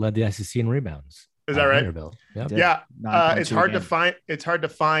yet, led the SEC in rebounds. Is that right? Yep. Yeah. It's hard to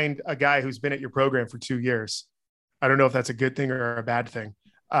find a guy who's been at your program for 2 years. I don't know if that's a good thing or a bad thing.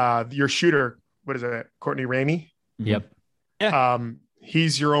 Your shooter, what is it? Courtney Ramey. Yep. Yeah.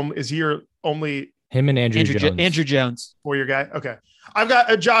 Is he your only? Him and Andrew Jones. Andrew Jones. For your guy. Okay. I've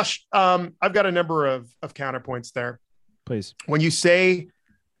got Josh. I've got a number of counterpoints there. Please. When you say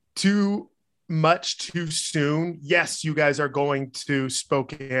too much too soon, yes, you guys are going to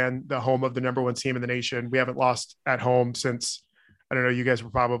Spokane, the home of the number 1 team in the nation. We haven't lost at home since, I don't know, you guys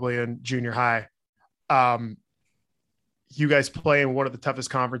were probably in junior high. You guys play in one of the toughest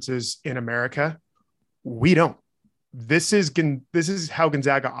conferences in America. We don't. This is how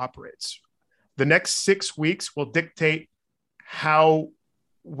Gonzaga operates. The next 6 weeks will dictate how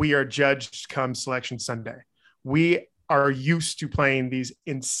we are judged come Selection Sunday. We are used to playing these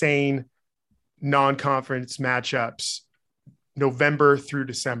insane non-conference matchups November through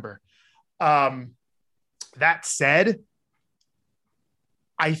December. That said,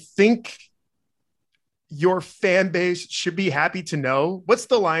 I think your fan base should be happy to know. What's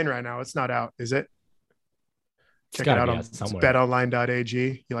the line right now? It's not out, is it? Check it out on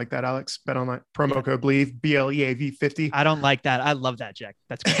betonline.ag. You like that, Alex? BetOnline, promo code BLEAV, BLEAV50. I don't like that. I love that, Jack.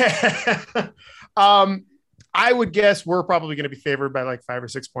 That's great. I would guess we're probably going to be favored by like 5 or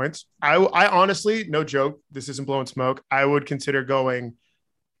 6 points. I honestly, no joke, this isn't blowing smoke, I would consider going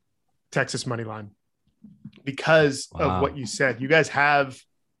Texas money line because of what you said. You guys have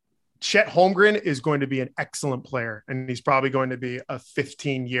Chet Holmgren is going to be an excellent player, and he's probably going to be a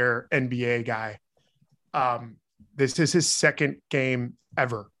 15-year NBA guy. This is his second game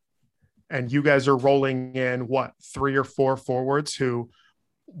ever. And you guys are rolling in 3 or 4 forwards who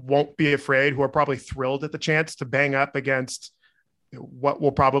won't be afraid, who are probably thrilled at the chance to bang up against what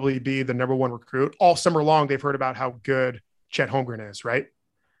will probably be the number 1 recruit. All summer long, they've heard about how good Chet Holmgren is, right?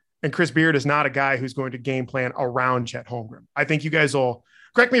 And Chris Beard is not a guy who's going to game plan around Chet Holmgren. I think you guys will,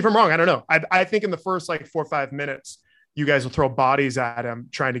 correct me if I'm wrong, I don't know. I think in the first 4 or 5 minutes, you guys will throw bodies at him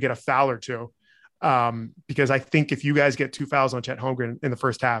trying to get a foul or two. Because I think if you guys get 2 fouls on Chet Holmgren in the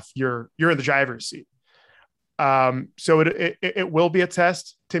first half, you're in the driver's seat. So it will be a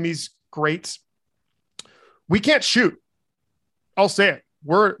test. Timmy's great. We can't shoot. I'll say it.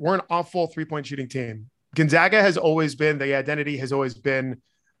 We're an awful 3-point shooting team. Gonzaga has always been, the identity has always been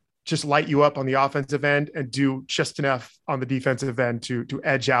just light you up on the offensive end and do just enough on the defensive end to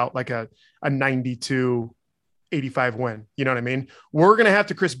edge out like a 92-85 win. You know what I mean? We're going to have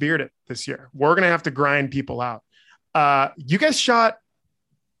to Chris Beard it this year. We're going to have to grind people out. You guys shot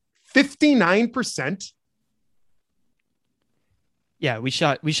 59%. Yeah, we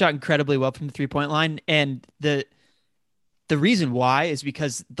shot incredibly well from the 3-point line. And the reason why is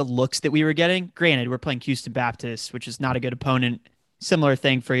because the looks that we were getting, granted, we're playing Houston Baptist, which is not a good opponent. Similar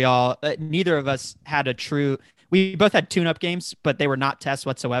thing for y'all. Neither of us had we both had tune-up games, but they were not tests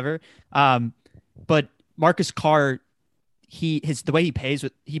whatsoever. But Marcus Carr, the way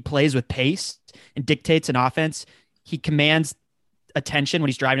he plays with pace and dictates an offense. He commands attention when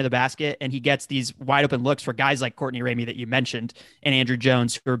he's driving to the basket, and he gets these wide open looks for guys like Courtney Ramey that you mentioned and Andrew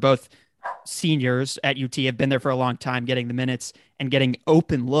Jones, who are both seniors at UT, have been there for a long time, getting the minutes and getting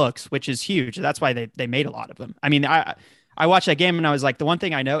open looks, which is huge. That's why they made a lot of them. I mean, I watched that game and I was like, the one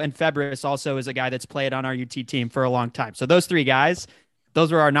thing I know, and Febris also is a guy that's played on our UT team for a long time. So those 3 guys,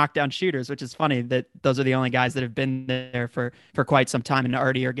 those were our knockdown shooters, which is funny that those are the only guys that have been there for quite some time and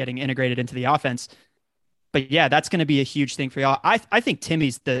already are getting integrated into the offense. But yeah, that's going to be a huge thing for y'all. I think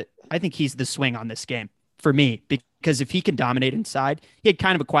he's the swing on this game for me, because if he can dominate inside, he had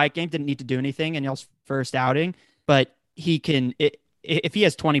kind of a quiet game, didn't need to do anything in y'all's first outing, but he can, if he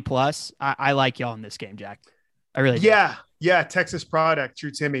has 20 plus, I like y'all in this game, Jack. I really do. Yeah. Texas product,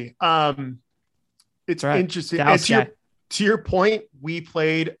 Drew Timmy. It's right. Interesting. To your point, we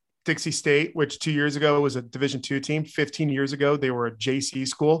played Dixie State, which 2 years ago was a Division II team. 15 years ago, they were a JC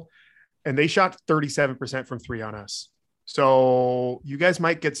school, and they shot 37% from 3 on us. So you guys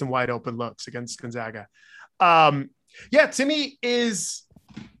might get some wide open looks against Gonzaga. Timmy is.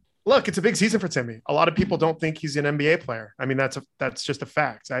 Look, it's a big season for Timmy. A lot of people don't think he's an NBA player. I mean, that's just a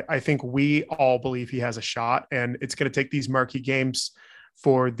fact. I think we all believe he has a shot, and it's going to take these marquee games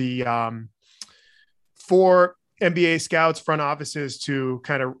for the for NBA scouts, front offices to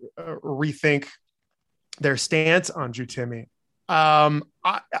kind of rethink their stance on Drew Timmy.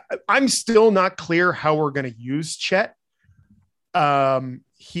 I'm still not clear how we're going to use Chet.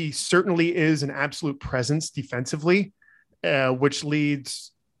 He certainly is an absolute presence defensively, which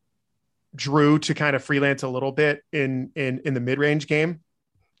leads Drew to kind of freelance a little bit in the mid-range game.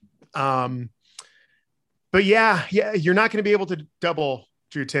 But yeah, you're not going to be able to double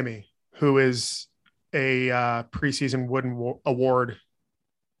Drew Timme, who is a preseason Wooden Award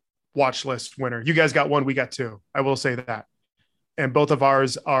watch list winner. You guys got one, we got two. I will say that. And both of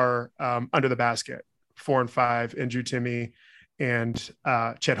ours are under the basket, 4 and 5, and Drew Timme and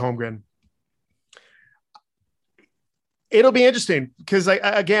Chet Holmgren. It'll be interesting because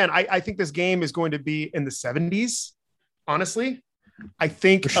I think this game is going to be in the 70s. Honestly, I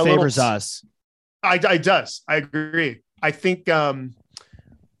think which favors us. I does. I agree. I think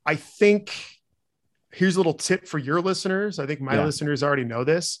here's a little tip for your listeners. I think my listeners already know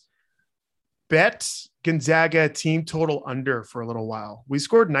this. Bet Gonzaga team total under for a little while. We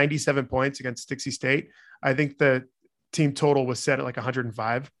scored 97 points against Dixie State. I think the team total was set at like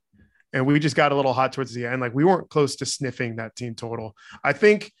 105. And we just got a little hot towards the end. Like we weren't close to sniffing that team total. I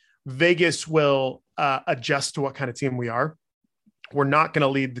think Vegas will adjust to what kind of team we are. We're not going to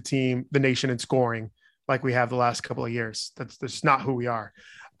lead the nation in scoring like we have the last couple of years. That's not who we are.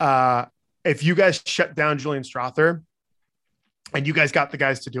 If you guys shut down Julian Strawther and you guys got the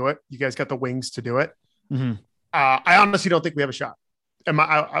guys to do it, you guys got the wings to do it. Mm-hmm. I honestly don't think we have a shot. And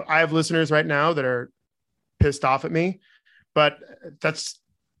I have listeners right now that are pissed off at me, but that's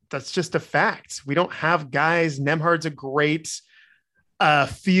just a fact. We don't have guys. Nembhard's a great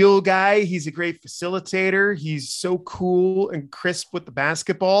feel guy. He's a great facilitator. He's so cool and crisp with the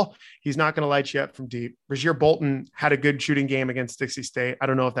basketball. He's not going to light you up from deep. Rasir Bolton had a good shooting game against Dixie State. I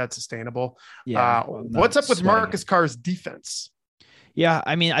don't know if that's sustainable. Yeah. What's up with Marcus Carr's defense? Yeah.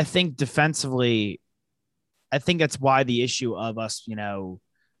 I mean, I think defensively, I think that's why the issue of us,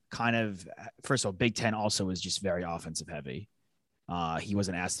 kind of, first of all, Big Ten also is just very offensive heavy. He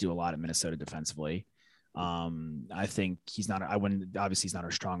wasn't asked to do a lot at Minnesota defensively. I think he's not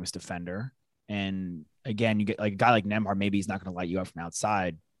our strongest defender. And again, you get like a guy like Nembhard, maybe he's not going to light you up from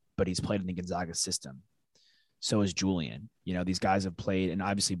outside, but he's played in the Gonzaga system. So is Julian. These guys have played, and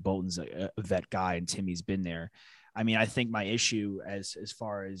obviously Bolton's a vet guy and Timmy's been there. I mean, I think my issue as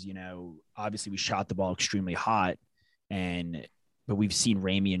far as, obviously we shot the ball extremely hot, but we've seen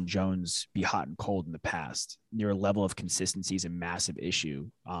Ramey and Jones be hot and cold in the past. Their level of consistency is a massive issue.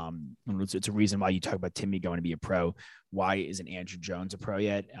 It's a reason why you talk about Timme going to be a pro. Why isn't Andrew Jones a pro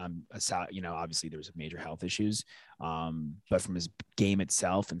yet? Obviously there's major health issues, but from his game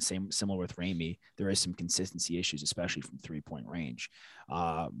itself and similar with Ramey, there is some consistency issues, especially from 3-point range.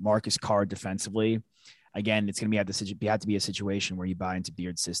 Marcus Carr defensively, again, it's going to have to be a situation where you buy into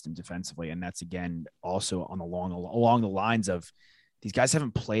Beard's system defensively. And that's, again, also along the lines of these guys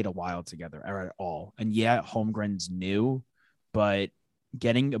haven't played a while together at all. And yeah, Holmgren's new, but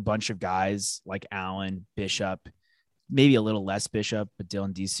getting a bunch of guys like Allen, Bishop, maybe a little less Bishop, but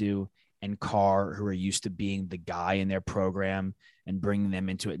Dylan Disu and Carr, who are used to being the guy in their program, and bringing them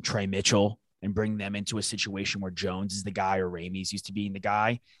into it, Trey Mitchell, and bring them into a situation where Jones is the guy or Ramey's used to being the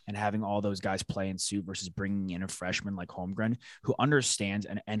guy, and having all those guys play in suit versus bringing in a freshman like Holmgren who understands,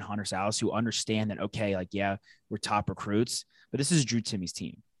 and Hunter Sallis, who understand that, okay, like, yeah, we're top recruits, but this is Drew Timme's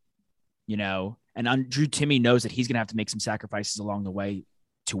team, and Drew Timme knows that he's going to have to make some sacrifices along the way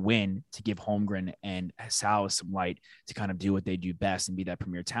to win, to give Holmgren and Sallis some light to kind of do what they do best and be that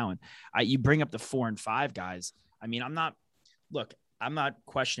premier talent. You bring up the 4 and 5 guys. I mean, I'm not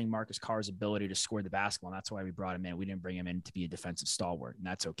questioning Marcus Carr's ability to score the basketball. And that's why we brought him in. We didn't bring him in to be a defensive stalwart, and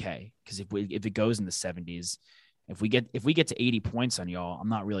that's okay. Because if it goes in the 70s, if we get to 80 points on y'all, I'm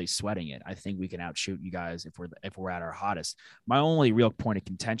not really sweating it. I think we can outshoot you guys if we're at our hottest. My only real point of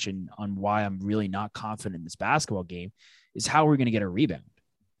contention on why I'm really not confident in this basketball game is how we're going to get a rebound.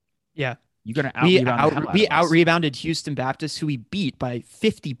 Yeah. You're going to we out-rebounded Houston Baptist, who we beat by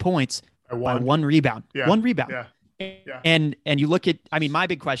 50 points by one rebound. Yeah. One rebound. Yeah. Yeah. And you look at, my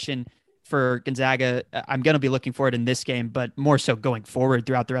big question for Gonzaga, I'm going to be looking for it in this game, but more so going forward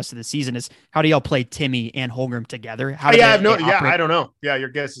throughout the rest of the season, is how do y'all play Timme and Holmgren together? I don't know. Yeah. Your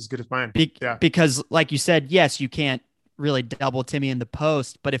guess is as good as mine. Because like you said, yes, you can't really double Timme in the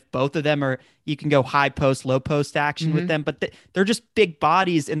post, but if both of them you can go high post, low post action with them, but they're just big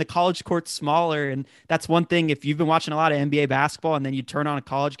bodies, and the college court's smaller. And that's one thing, if you've been watching a lot of NBA basketball and then you turn on a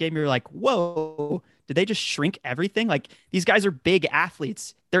college game, you're like, whoa, did they just shrink everything? Like, these guys are big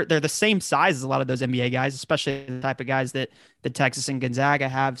athletes. They're the same size as a lot of those NBA guys, especially the type of guys that Texas and Gonzaga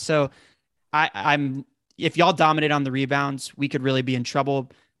have. So I'm if y'all dominate on the rebounds, we could really be in trouble.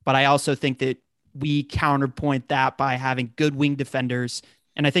 But I also think that we counterpoint that by having good wing defenders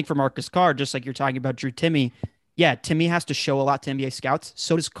And I think for Marcus Carr, just like you're talking about Drew Timme, yeah, Timme has to show a lot to NBA scouts.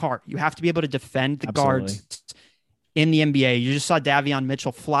 So does Carr. You have to be able to defend the guards in the NBA. You just saw Davion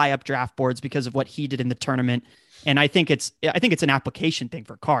Mitchell fly up draft boards because of what he did in the tournament. And I think it's an application thing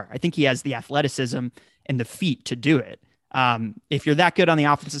for Carr. I think he has the athleticism and the feet to do it. If you're that good on the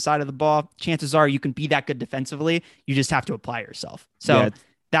offensive side of the ball, chances are you can be that good defensively. You just have to apply yourself. So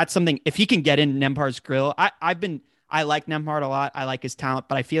that's something, if he can get in Nembhard's grill, I like Nembhard a lot. I like his talent,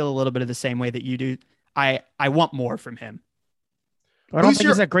 but I feel a little bit of the same way that you do. I want more from him. I don't think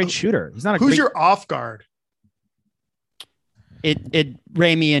he's a great shooter. He's not Who's your off guard?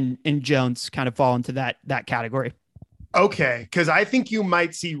 Ramey and Jones kind of fall into that category. Okay, because I think you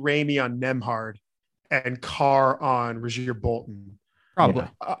might see Ramey on Nembhard and Carr on Rasir Bolton. Probably.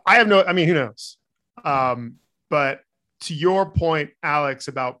 Who knows? But to your point, Alex,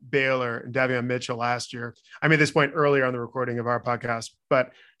 about Baylor and Davion Mitchell last year, I made this point earlier on the recording of our podcast,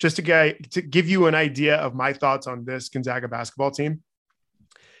 but just to give you an idea of my thoughts on this Gonzaga basketball team.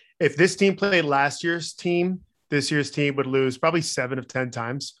 If this team played last year's team, this year's team would lose probably 7 of 10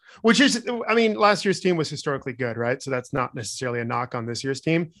 times, which is, last year's team was historically good, right? So that's not necessarily a knock on this year's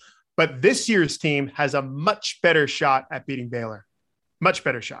team, but this year's team has a much better shot at beating Baylor. Much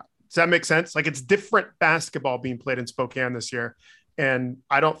better shot. Does that make sense? Like, it's different basketball being played in Spokane this year. And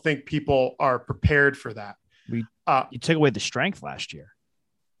I don't think people are prepared for that. You took away the strength last year.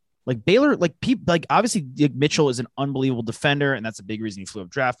 Like Baylor, obviously Mitchell is an unbelievable defender, and that's a big reason he flew up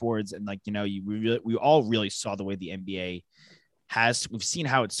draft boards. And we all really saw the way the NBA we've seen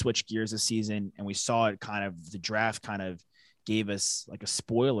how it switched gears this season, and we saw it the draft kind of gave us like a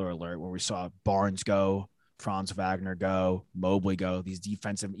spoiler alert where we saw Barnes go, Franz Wagner go, Mobley go, these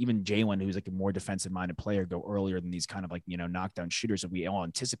defensive, even Jalen, who's like a more defensive minded player, go earlier than these kind of knockdown shooters that we all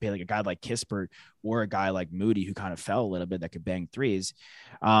anticipate, like a guy like Kispert or a guy like Moody, who kind of fell a little bit, that could bang threes.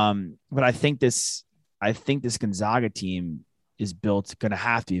 But I think this Gonzaga team is going to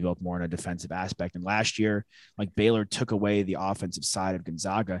have to be built more in a defensive aspect. And last year, like Baylor took away the offensive side of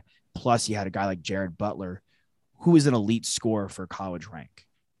Gonzaga. Plus you had a guy like Jared Butler, who is an elite scorer for college rank.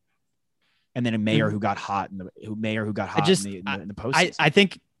 And then a Mayer who got hot in the postseason. I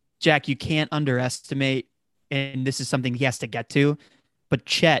think, Jack, you can't underestimate, and this is something he has to get to, but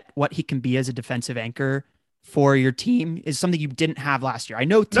Chet, what he can be as a defensive anchor for your team is something you didn't have last year. I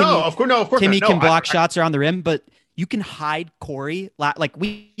know Timme can block shots around the rim, but you can hide Corey. Like,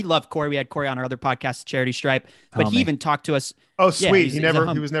 we love Corey. We had Corey on our other podcast, Charity Stripe, but he even talked to us. Oh, sweet. He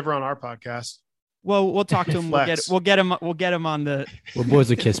was never on our podcast. Well, we'll talk to him. We'll get him on the. We're boys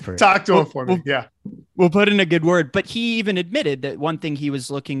of Kispert. Talk to him for me. We'll put in a good word. But he even admitted that one thing he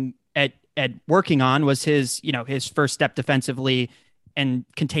was looking at working on was his first step defensively and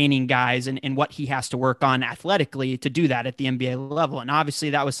containing guys and what he has to work on athletically to do that at the NBA level. And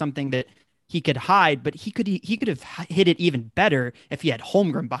obviously that was something that he could hide, but he could have hit it even better if he had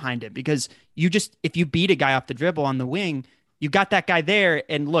Holmgren behind him, because if you beat a guy off the dribble on the wing, you got that guy there,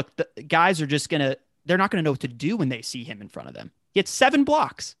 and look, the guys are they're not going to know what to do when they see him in front of them. He had 7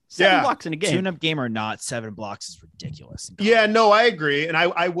 blocks. 7 blocks in a game. Tune-up game or not, 7 blocks is ridiculous. Yeah, no, I agree. And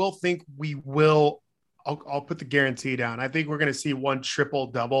I will think we will. I'll put the guarantee down. I think we're going to see one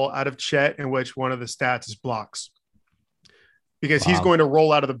triple-double out of Chet, in which one of the stats is blocks. Because he's going to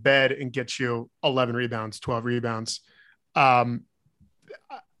roll out of the bed and get you 11 rebounds, 12 rebounds.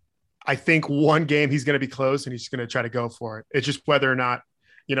 I think one game he's going to be close and he's going to try to go for it. It's just whether or not,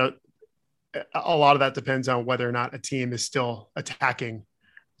 a lot of that depends on whether or not a team is still attacking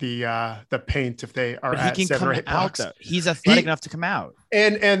the paint if they are at 7 or 8 blocks. He's athletic enough to come out.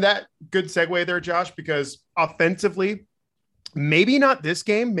 And that good segue there, Josh, because offensively, maybe not this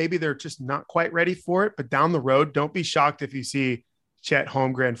game. Maybe they're just not quite ready for it. But down the road, don't be shocked if you see Chet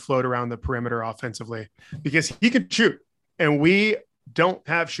Holmgren float around the perimeter offensively, because he can shoot. And we don't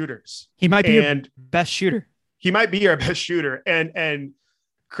have shooters. He might be your best shooter. He might be our best shooter. And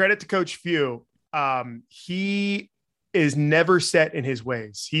credit to Coach Few. He is never set in his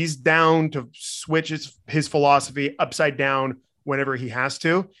ways. He's down to switch his philosophy upside down whenever he has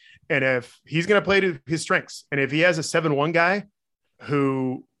to. And if he's going to play to his strengths, and if he has a 7-1 guy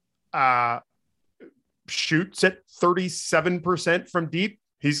who shoots at 37% from deep,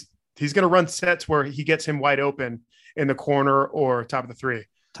 he's going to run sets where he gets him wide open in the corner or top of the three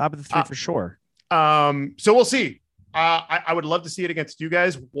for sure. So we'll see. I would love to see it against you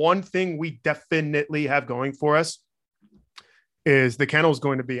guys. One thing we definitely have going for us is the kennel is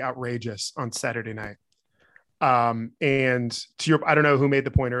going to be outrageous on Saturday night. And I don't know who made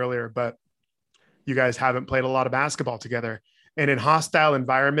the point earlier, but you guys haven't played a lot of basketball together, and in hostile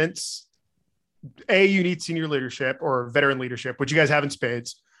environments, A, you need senior leadership or veteran leadership, which you guys have in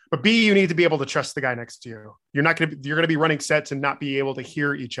spades. But B, you need to be able to trust the guy next to you. You're going to be running sets and not be able to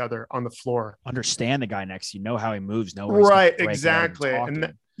hear each other on the floor. Understand the guy next to you, know how he moves, know right, exactly.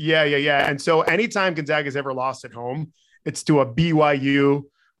 And yeah. And so anytime Gonzaga's ever lost at home, it's to a BYU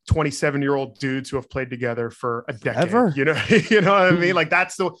 27-year-old dudes who have played together for a decade. Ever. You know what I mean? Like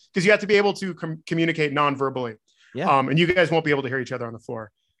that's because you have to be able to communicate non-verbally. Yeah. And you guys won't be able to hear each other on the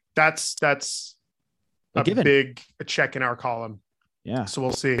floor. That's a big check in our column. Yeah. So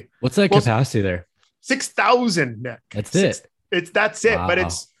we'll see. What's that capacity there? 6,000, Nick. That's it. That's it. Wow.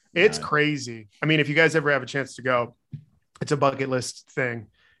 But it's crazy. I mean, if you guys ever have a chance to go, it's a bucket list thing.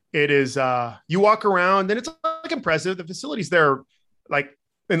 It is, you walk around and it's like impressive. The facilities there, like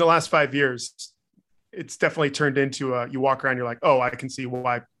in the last 5 years, it's definitely turned into you walk around, you're like, oh, I can see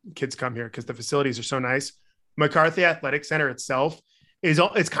why kids come here because the facilities are so nice. McCarthy Athletic Center itself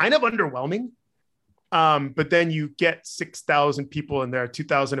it's kind of underwhelming. But then you get 6,000 people in there,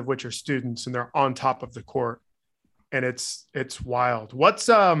 2,000 of which are students, and they're on top of the court. And it's wild. What's,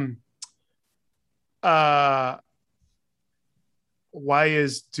 why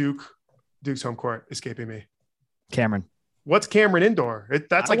is Duke's home court escaping me? Cameron. What's Cameron indoor?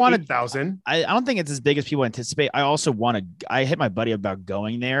 That's like 8,000. I don't think it's as big as people anticipate. I also I hit my buddy about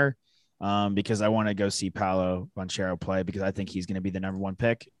going there. Because I want to go see Paolo Banchero play because I think he's going to be the number one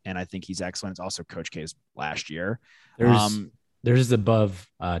pick. And I think he's excellent. It's also Coach K's last year. There's above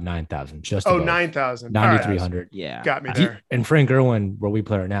 9,000. Just 9,000. 9,300. Right. Yeah. Got me there. And Frank Irwin, where we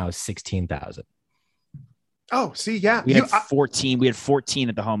play right now, is 16,000. Oh, see, yeah. We had 14. We had 14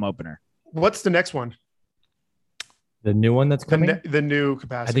 at the home opener. What's the next one? The new one that's coming? The new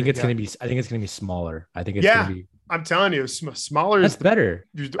capacity. I think it's going to be smaller. I think it's going to be. I'm telling you, smaller. That's better.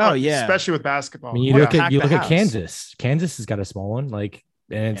 Oh yeah, especially with basketball. I mean, you look at Kansas. Kansas has got a small one,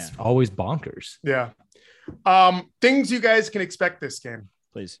 and it's always bonkers. Yeah. Things you guys can expect this game,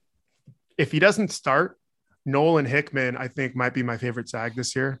 please. If he doesn't start, Nolan Hickman, I think, might be my favorite Zag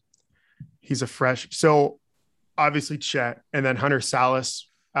this year. He's a fresh. So obviously Chet, and then Hunter Salas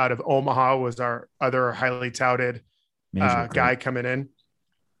out of Omaha was our other highly touted guy coming in.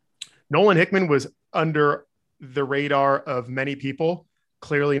 Nolan Hickman was under the radar of many people,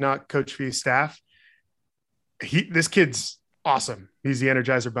 clearly not Coach V's staff. This kid's awesome. He's the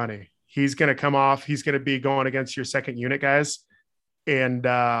Energizer Bunny. He's going to come off. He's going to be going against your second unit guys. And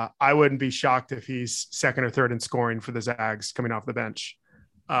I wouldn't be shocked if he's second or third in scoring for the Zags coming off the bench.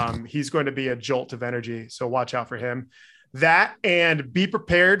 He's going to be a jolt of energy. So watch out for him. That, and be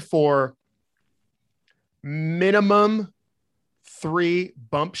prepared for minimum 3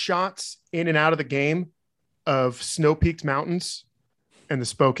 bump shots in and out of the game of Snow Peaked Mountains and the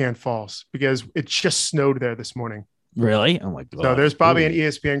Spokane Falls, because it just snowed there this morning. Really? Oh my God. So there's probably an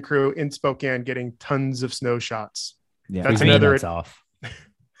ESPN crew in Spokane getting tons of snow shots. Yeah. That's another. Off.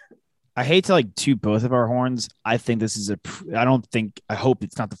 I hate to toot both of our horns. I think this is I hope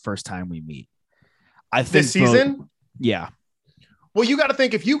it's not the first time we meet. I think this season. Yeah. Well, you got to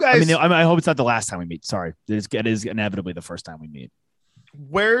think if you guys. I hope it's not the last time we meet. Sorry. It is inevitably the first time we meet.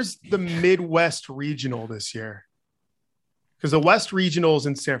 Where's the Midwest Regional this year? Because the West Regional is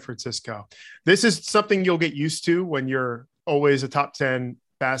in San Francisco. This is something you'll get used to when you're always a top 10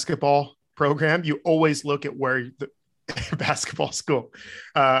 basketball program. You always look at where the basketball school.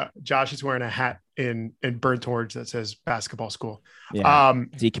 Josh is wearing a hat in burnt orange that says basketball school. Yeah,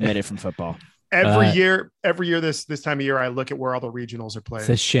 decommitted from football. Every year this time of year, I look at where all the regionals are playing. It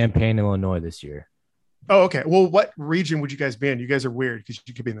says Champaign, Illinois this year. Oh, okay. Well, what region would you guys be in? You guys are weird because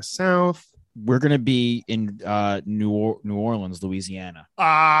you could be in the South. We're going to be in New Orleans, Louisiana. Where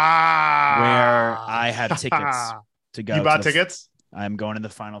I have tickets to go. You bought tickets? I'm going to the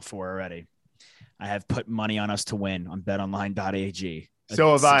Final Four already. I have put money on us to win on betonline.ag.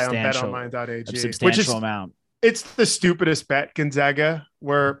 So have I on betonline.ag. A substantial amount. It's the stupidest bet, Gonzaga.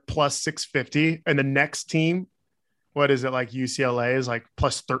 We're plus 650. And the next team, what is it, like UCLA is like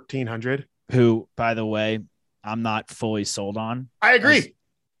plus 1,300. Who, by the way, I'm not fully sold on. I agree.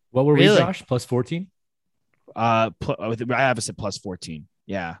 What were we, Josh? Plus 14? I have us at plus 14.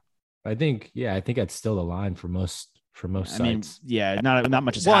 Yeah. I think that's still the line for most sites. Not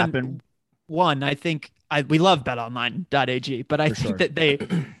much has happened. I think we love betonline.ag, but I think that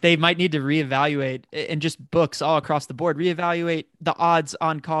they might need to reevaluate, and just books all across the board, reevaluate the odds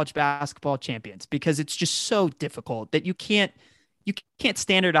on college basketball champions, because it's just so difficult that you can't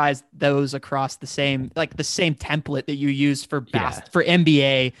standardize those across the same template that you use for for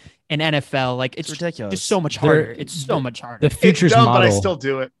NBA and NFL. Like it's ridiculous. It's so much harder. It's so much harder. The futures model, but I still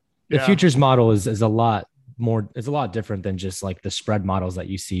do it. The futures model is a lot a lot different than just like the spread models that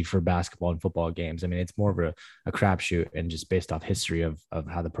you see for basketball and football games. I mean, it's more of a crapshoot and just based off history of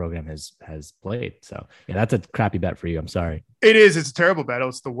how the program has played. So yeah, that's a crappy bet for you. I'm sorry. It is. It's a terrible bet.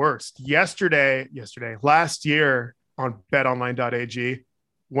 It's the worst. Last year on betonline.ag,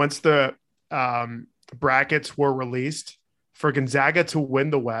 once the brackets were released for Gonzaga to win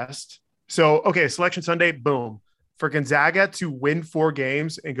the West. So, okay, Selection Sunday, boom. For Gonzaga to win 4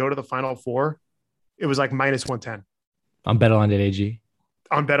 games and go to the Final Four, it was like minus 110. On betonline.ag.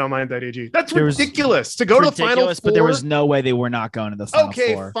 On betonline.ag. That's ridiculous. To go to the Final Four. But there was no way they were not going to the Final Four.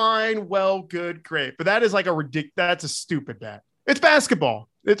 Okay, fine. Well, good, great. But that is like that's a stupid bet. It's basketball.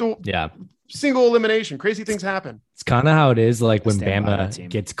 It's single elimination. Crazy things happen. It's kind of how it is like when Bama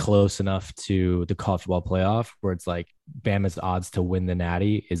gets close enough to the college football playoff, where it's like Bama's odds to win the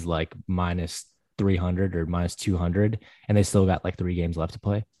Natty is like minus 300 or minus 200, and they still got like 3 games left to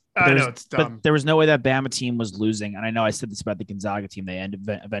play. I know it's dumb. But there was no way that Bama team was losing. And I know I said this about the Gonzaga team. They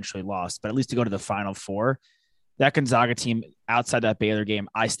eventually lost, but at least to go to the Final Four, that Gonzaga team outside that Baylor game,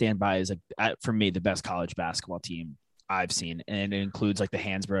 I stand by is for me, the best college basketball team I've seen. And it includes like the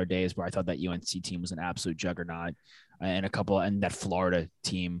Hansborough days where I thought that UNC team was an absolute juggernaut, and that Florida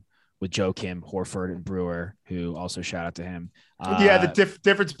team with Joe Kim, Horford, and Brewer, who also shout out to him. The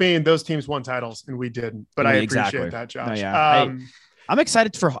difference being those teams won titles and we didn't, but I appreciate that, Josh. No, I'm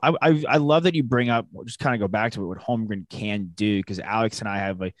excited I love that you bring up, just kind of go back to it, what Holmgren can do, because Alex and I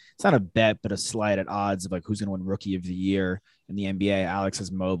have it's not a bet, but a slight at odds of like who's going to win Rookie of the Year in the NBA. Alex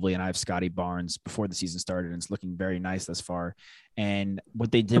has Mobley and I have Scotty Barnes before the season started, and it's looking very nice thus far. And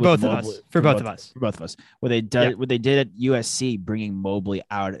what they did for both of us, what they did at USC, bringing Mobley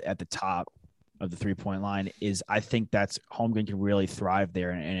out at the top of the 3-point line, is I think that's Holmgren can really thrive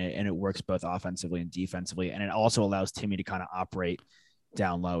there, and it works both offensively and defensively, and it also allows Timmy to kind of operate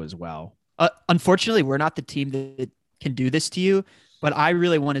down low as well. Unfortunately, we're not the team that can do this to you, but I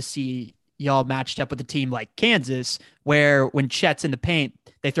really want to see y'all matched up with a team like Kansas, where when Chet's in the paint,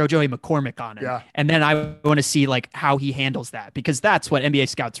 they throw Joey McCormick on him. Yeah. And then I want to see like how he handles that, because that's what NBA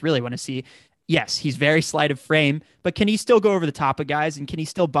scouts really want to see. Yes, he's very slight of frame, but can he still go over the top of guys, and can he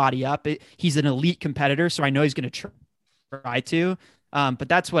still body up? He's an elite competitor, so I know he's going to try to. But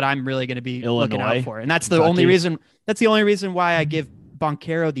that's what I'm really going to be looking out for, and that's the only reason. That's the only reason why I give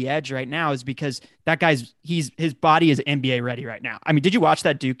Boncaro the edge right now, is because that guy's his body is NBA ready right now. I mean, did you watch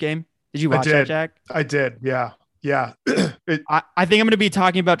that Duke game? Did you watch that, Jack? I did. Yeah. I think I'm going to be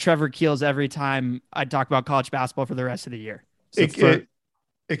talking about Trevor Keels every time I talk about college basketball for the rest of the year. So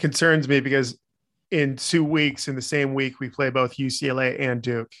it concerns me because in 2 weeks, in the same week, we play both UCLA and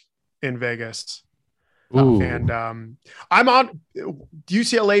Duke in Vegas. And I'm on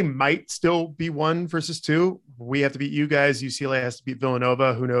UCLA might still be 1 versus 2. We have to beat you guys. UCLA has to beat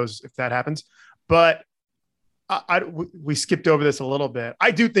Villanova. Who knows if that happens? But we skipped over this a little bit.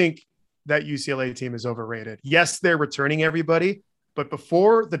 I do think that UCLA team is overrated. Yes, they're returning everybody, but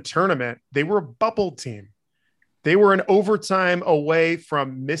before the tournament, they were a bubble team. They were an overtime away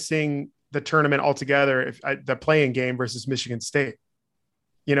from missing the tournament altogether. The playing game versus Michigan State,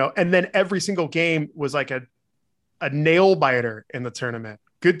 and then every single game was like a nail biter in the tournament.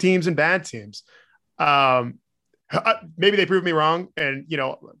 Good teams and bad teams. Maybe they proved me wrong. And,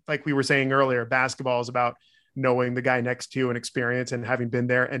 like we were saying earlier, basketball is about knowing the guy next to you and experience and having been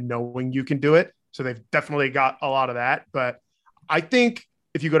there and knowing you can do it. So they've definitely got a lot of that. But I think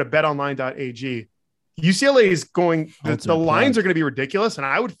if you go to betonline.ag, UCLA is going, the lines are going to be ridiculous. And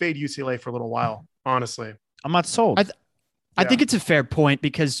I would fade UCLA for a little while, honestly. I'm not sold. I think it's a fair point,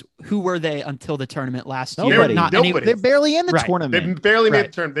 because who were they until the tournament last year? Nobody. They're barely in the tournament. They barely made the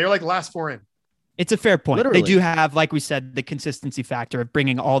tournament. They were like last 4 in. It's a fair point. Literally. They do have, like we said, the consistency factor of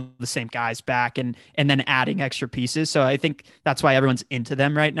bringing all the same guys back and then adding extra pieces. So I think that's why everyone's into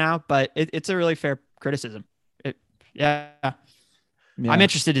them right now. But it's a really fair criticism. I'm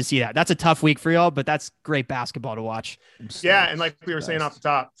interested to see that. That's a tough week for y'all, but that's great basketball to watch. Yeah, and like we were saying off the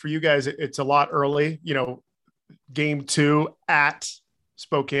top, for you guys, it's a lot early. Game 2 at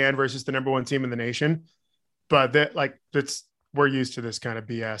Spokane versus the number 1 team in the nation. But we're used to this kind of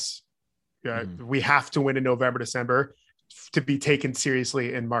BS. We have to win in November, December to be taken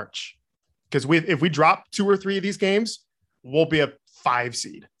seriously in March. Because if we drop 2 or 3 of these games, we'll be a 5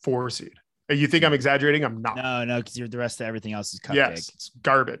 seed, 4 seed. You think I'm exaggerating? I'm not. No, because the rest of everything else is cupcake. Yes, it's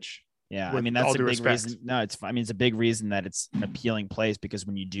garbage. Yeah, I mean, that's a big reason. No, it's a big reason that it's an appealing place, because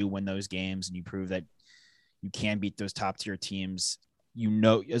when you do win those games and you prove that you can beat those top tier teams,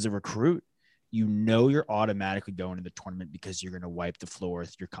 as a recruit, you're automatically going to the tournament because you're going to wipe the floor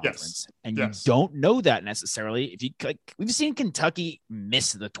with your conference. Yes. And you don't know that necessarily. We've seen Kentucky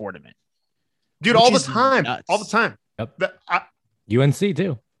miss the tournament. dude, all the time. Nuts. All the time. Yep. UNC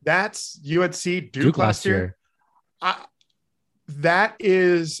too. That's UNC Duke last year. I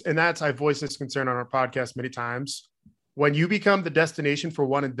voiced this concern on our podcast many times. When you become the destination for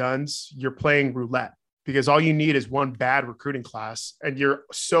one and dones, you're playing roulette because all you need is one bad recruiting class, and you're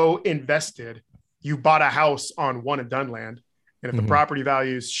so invested. You bought a house on one and done land, and if the property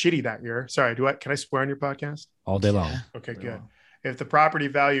value is shitty that year, can I swear on your podcast? All day long. Okay, good. If the property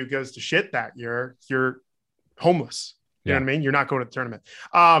value goes to shit that year, you're homeless. You know what I mean? You're not going to the tournament.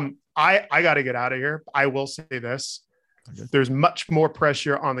 I got to get out of here. I will say this. There's much more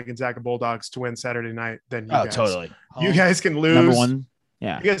pressure on the Gonzaga Bulldogs to win Saturday night than you guys. Totally. You guys can lose. Number one.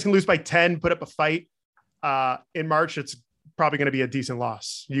 Yeah. You guys can lose by 10, put up a fight. In March, it's probably going to be a decent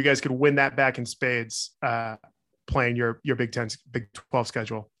loss. You guys could win that back in spades playing your Big 12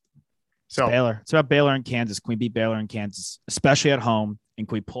 schedule. So Baylor. It's about Baylor and Kansas. Can we beat Baylor and Kansas, especially at home? And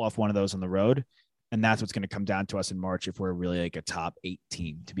can we pull off one of those on the road? And that's what's going to come down to us in March if we're really like a top 8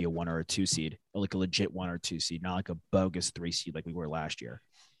 team to be a 1 or a 2 seed, or like a legit 1 or 2 seed, not like a bogus 3 seed like we were last year.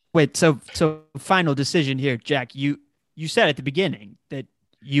 Wait, so final decision here, Jack. You said at the beginning that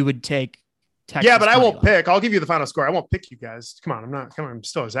you would take Texas. Yeah, but I won't pick. I'll give you the final score. I won't pick you guys. Come on, I'm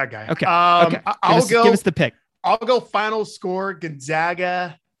still as that guy. Okay. Give us the pick. I'll go final score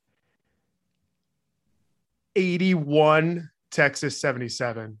Gonzaga 81, Texas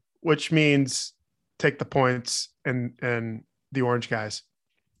 77, which means take the points and the orange guys.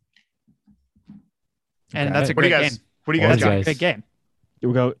 And that's a great game. What do you guys got? That's a great game.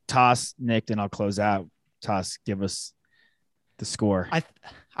 We'll go toss, Nick, and I'll close out. Toss, give us the score.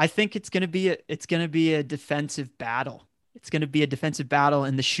 I think it's going to be a defensive battle. It's going to be a defensive battle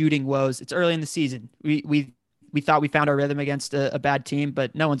in the shooting woes. It's early in the season. We thought we found our rhythm against a bad team,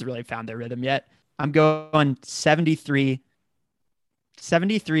 but no one's really found their rhythm yet. I'm going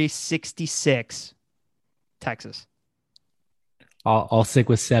 73-66 Texas. I'll stick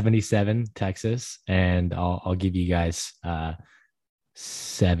with 77 Texas, and I'll give you guys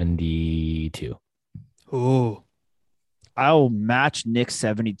 72. Ooh. I'll match Nick's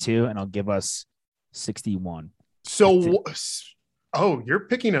 72, and I'll give us 61. So, you're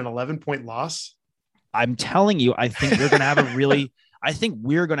picking an 11-point loss? I'm telling you, I think we're going to have I think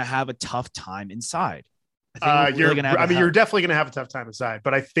we're going to have a tough time inside. You're definitely going to have a tough time inside,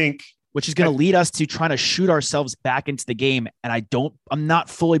 but I think, which is going to lead us to trying to shoot ourselves back into the game. And I'm not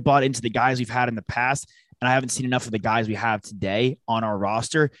fully bought into the guys we've had in the past. And I haven't seen enough of the guys we have today on our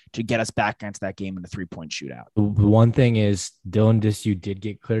roster to get us back into that game in the 3-point shootout. The one thing is Dylan Disu did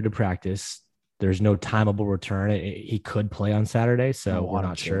get cleared to practice. There's no timeable return. He could play on Saturday, so we're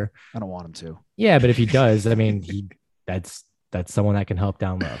not sure. I don't want him to. Yeah, but if he does, I mean, that's someone that can help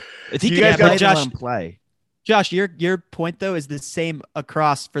down low. If he can play. Josh, your point though is the same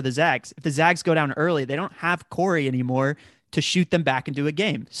across for the Zags. If the Zags go down early, they don't have Corey anymore to shoot them back into a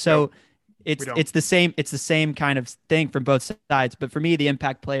game. So it's the same kind of thing from both sides. But for me, the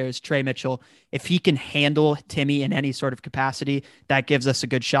impact player is Trey Mitchell. If he can handle Timmy in any sort of capacity, that gives us a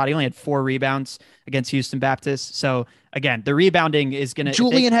good shot. He only had 4 rebounds against Houston Baptist. So again, the rebounding is going to.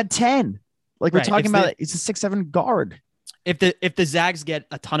 Julian had 10. Like we're talking about, it's a 6'7" guard. If the Zags get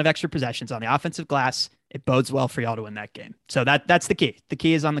a ton of extra possessions on the offensive glass, it bodes well for y'all to win that game. So that's the key. The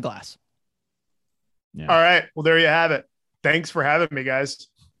key is on the glass. Yeah. All right. Well, there you have it. Thanks for having me, guys.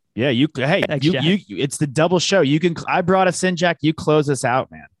 Yeah, it's the double show. I brought us in, Jack. You close us out,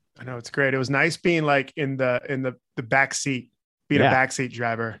 man. I know, it's great. It was nice being like in the back seat, being a backseat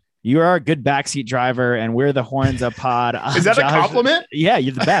driver. You are a good backseat driver, and we're the Horns Up Pod. Is that a compliment? Yeah,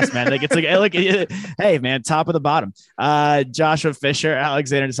 you're the best, man. Like it's like, hey, man, top of the bottom. Joshua Fisher,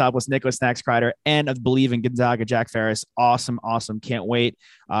 Alexander Desopoulos, Nicholas Snacks Kreider, and of Believe in Gonzaga, Jack Ferris. Awesome. Can't wait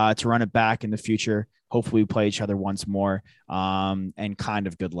to run it back in the future. Hopefully we play each other once more. And kind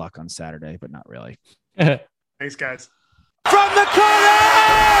of good luck on Saturday, but not really. Thanks, guys. From the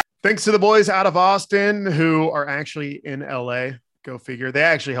corner! Thanks to the boys out of Austin who are actually in LA. Go figure. They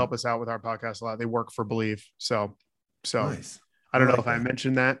actually help us out with our podcast a lot. They work for Believe. So nice. I don't know if I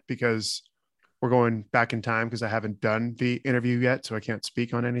mentioned that because we're going back in time because I haven't done the interview yet. So I can't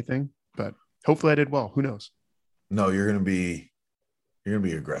speak on anything, but hopefully I did well. Who knows? No, you're going to be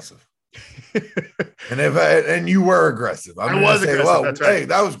aggressive. and you were aggressive. I was aggressive. Well, that's right. Hey,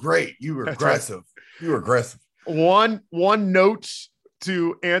 that was great. You were aggressive. Right. You were aggressive. One note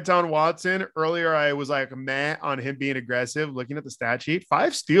to Anton Watson. Earlier, I was like meh on him being aggressive. Looking at the stat sheet,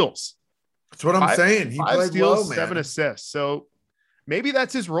 5 steals. That's what I'm saying. He 5 played steals, well, man. 7 assists. So maybe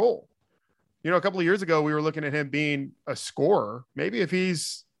that's his role. You know, a couple of years ago, we were looking at him being a scorer. Maybe if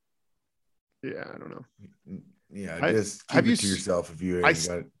he's, I don't know. Yeah, just keep it to yourself if you ain't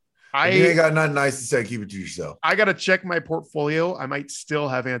got it. If you ain't got nothing nice to say, keep it to yourself. I got to check my portfolio. I might still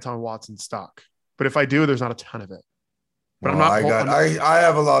have Anton Watson stock, but if I do, there's not a ton of it. But well, I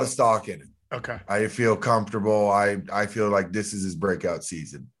have a lot of stock in it. Okay. I feel comfortable. I feel like this is his breakout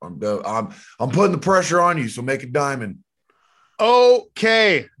season. I'm putting the pressure on you, so make a diamond.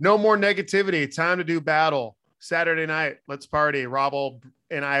 Okay. No more negativity. Time to do battle. Saturday night. Let's party. Rob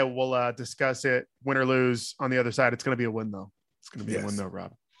and I will discuss it, win or lose on the other side. It's going to be a win, though. It's going to be a win, though,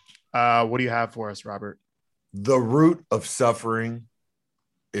 Rob. What do you have for us, Robert? The root of suffering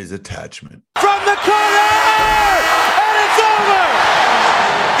is attachment. From the corner! And it's over!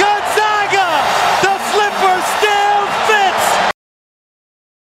 Gonzaga! The flipper still fits!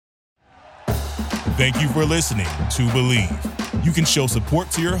 Thank you for listening to Believe. You can show support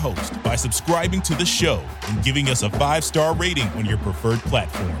to your host by subscribing to the show and giving us a 5-star rating on your preferred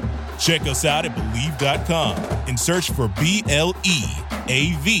platform. Check us out at Believe.com and search for BLEAV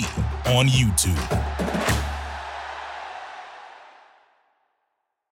on YouTube.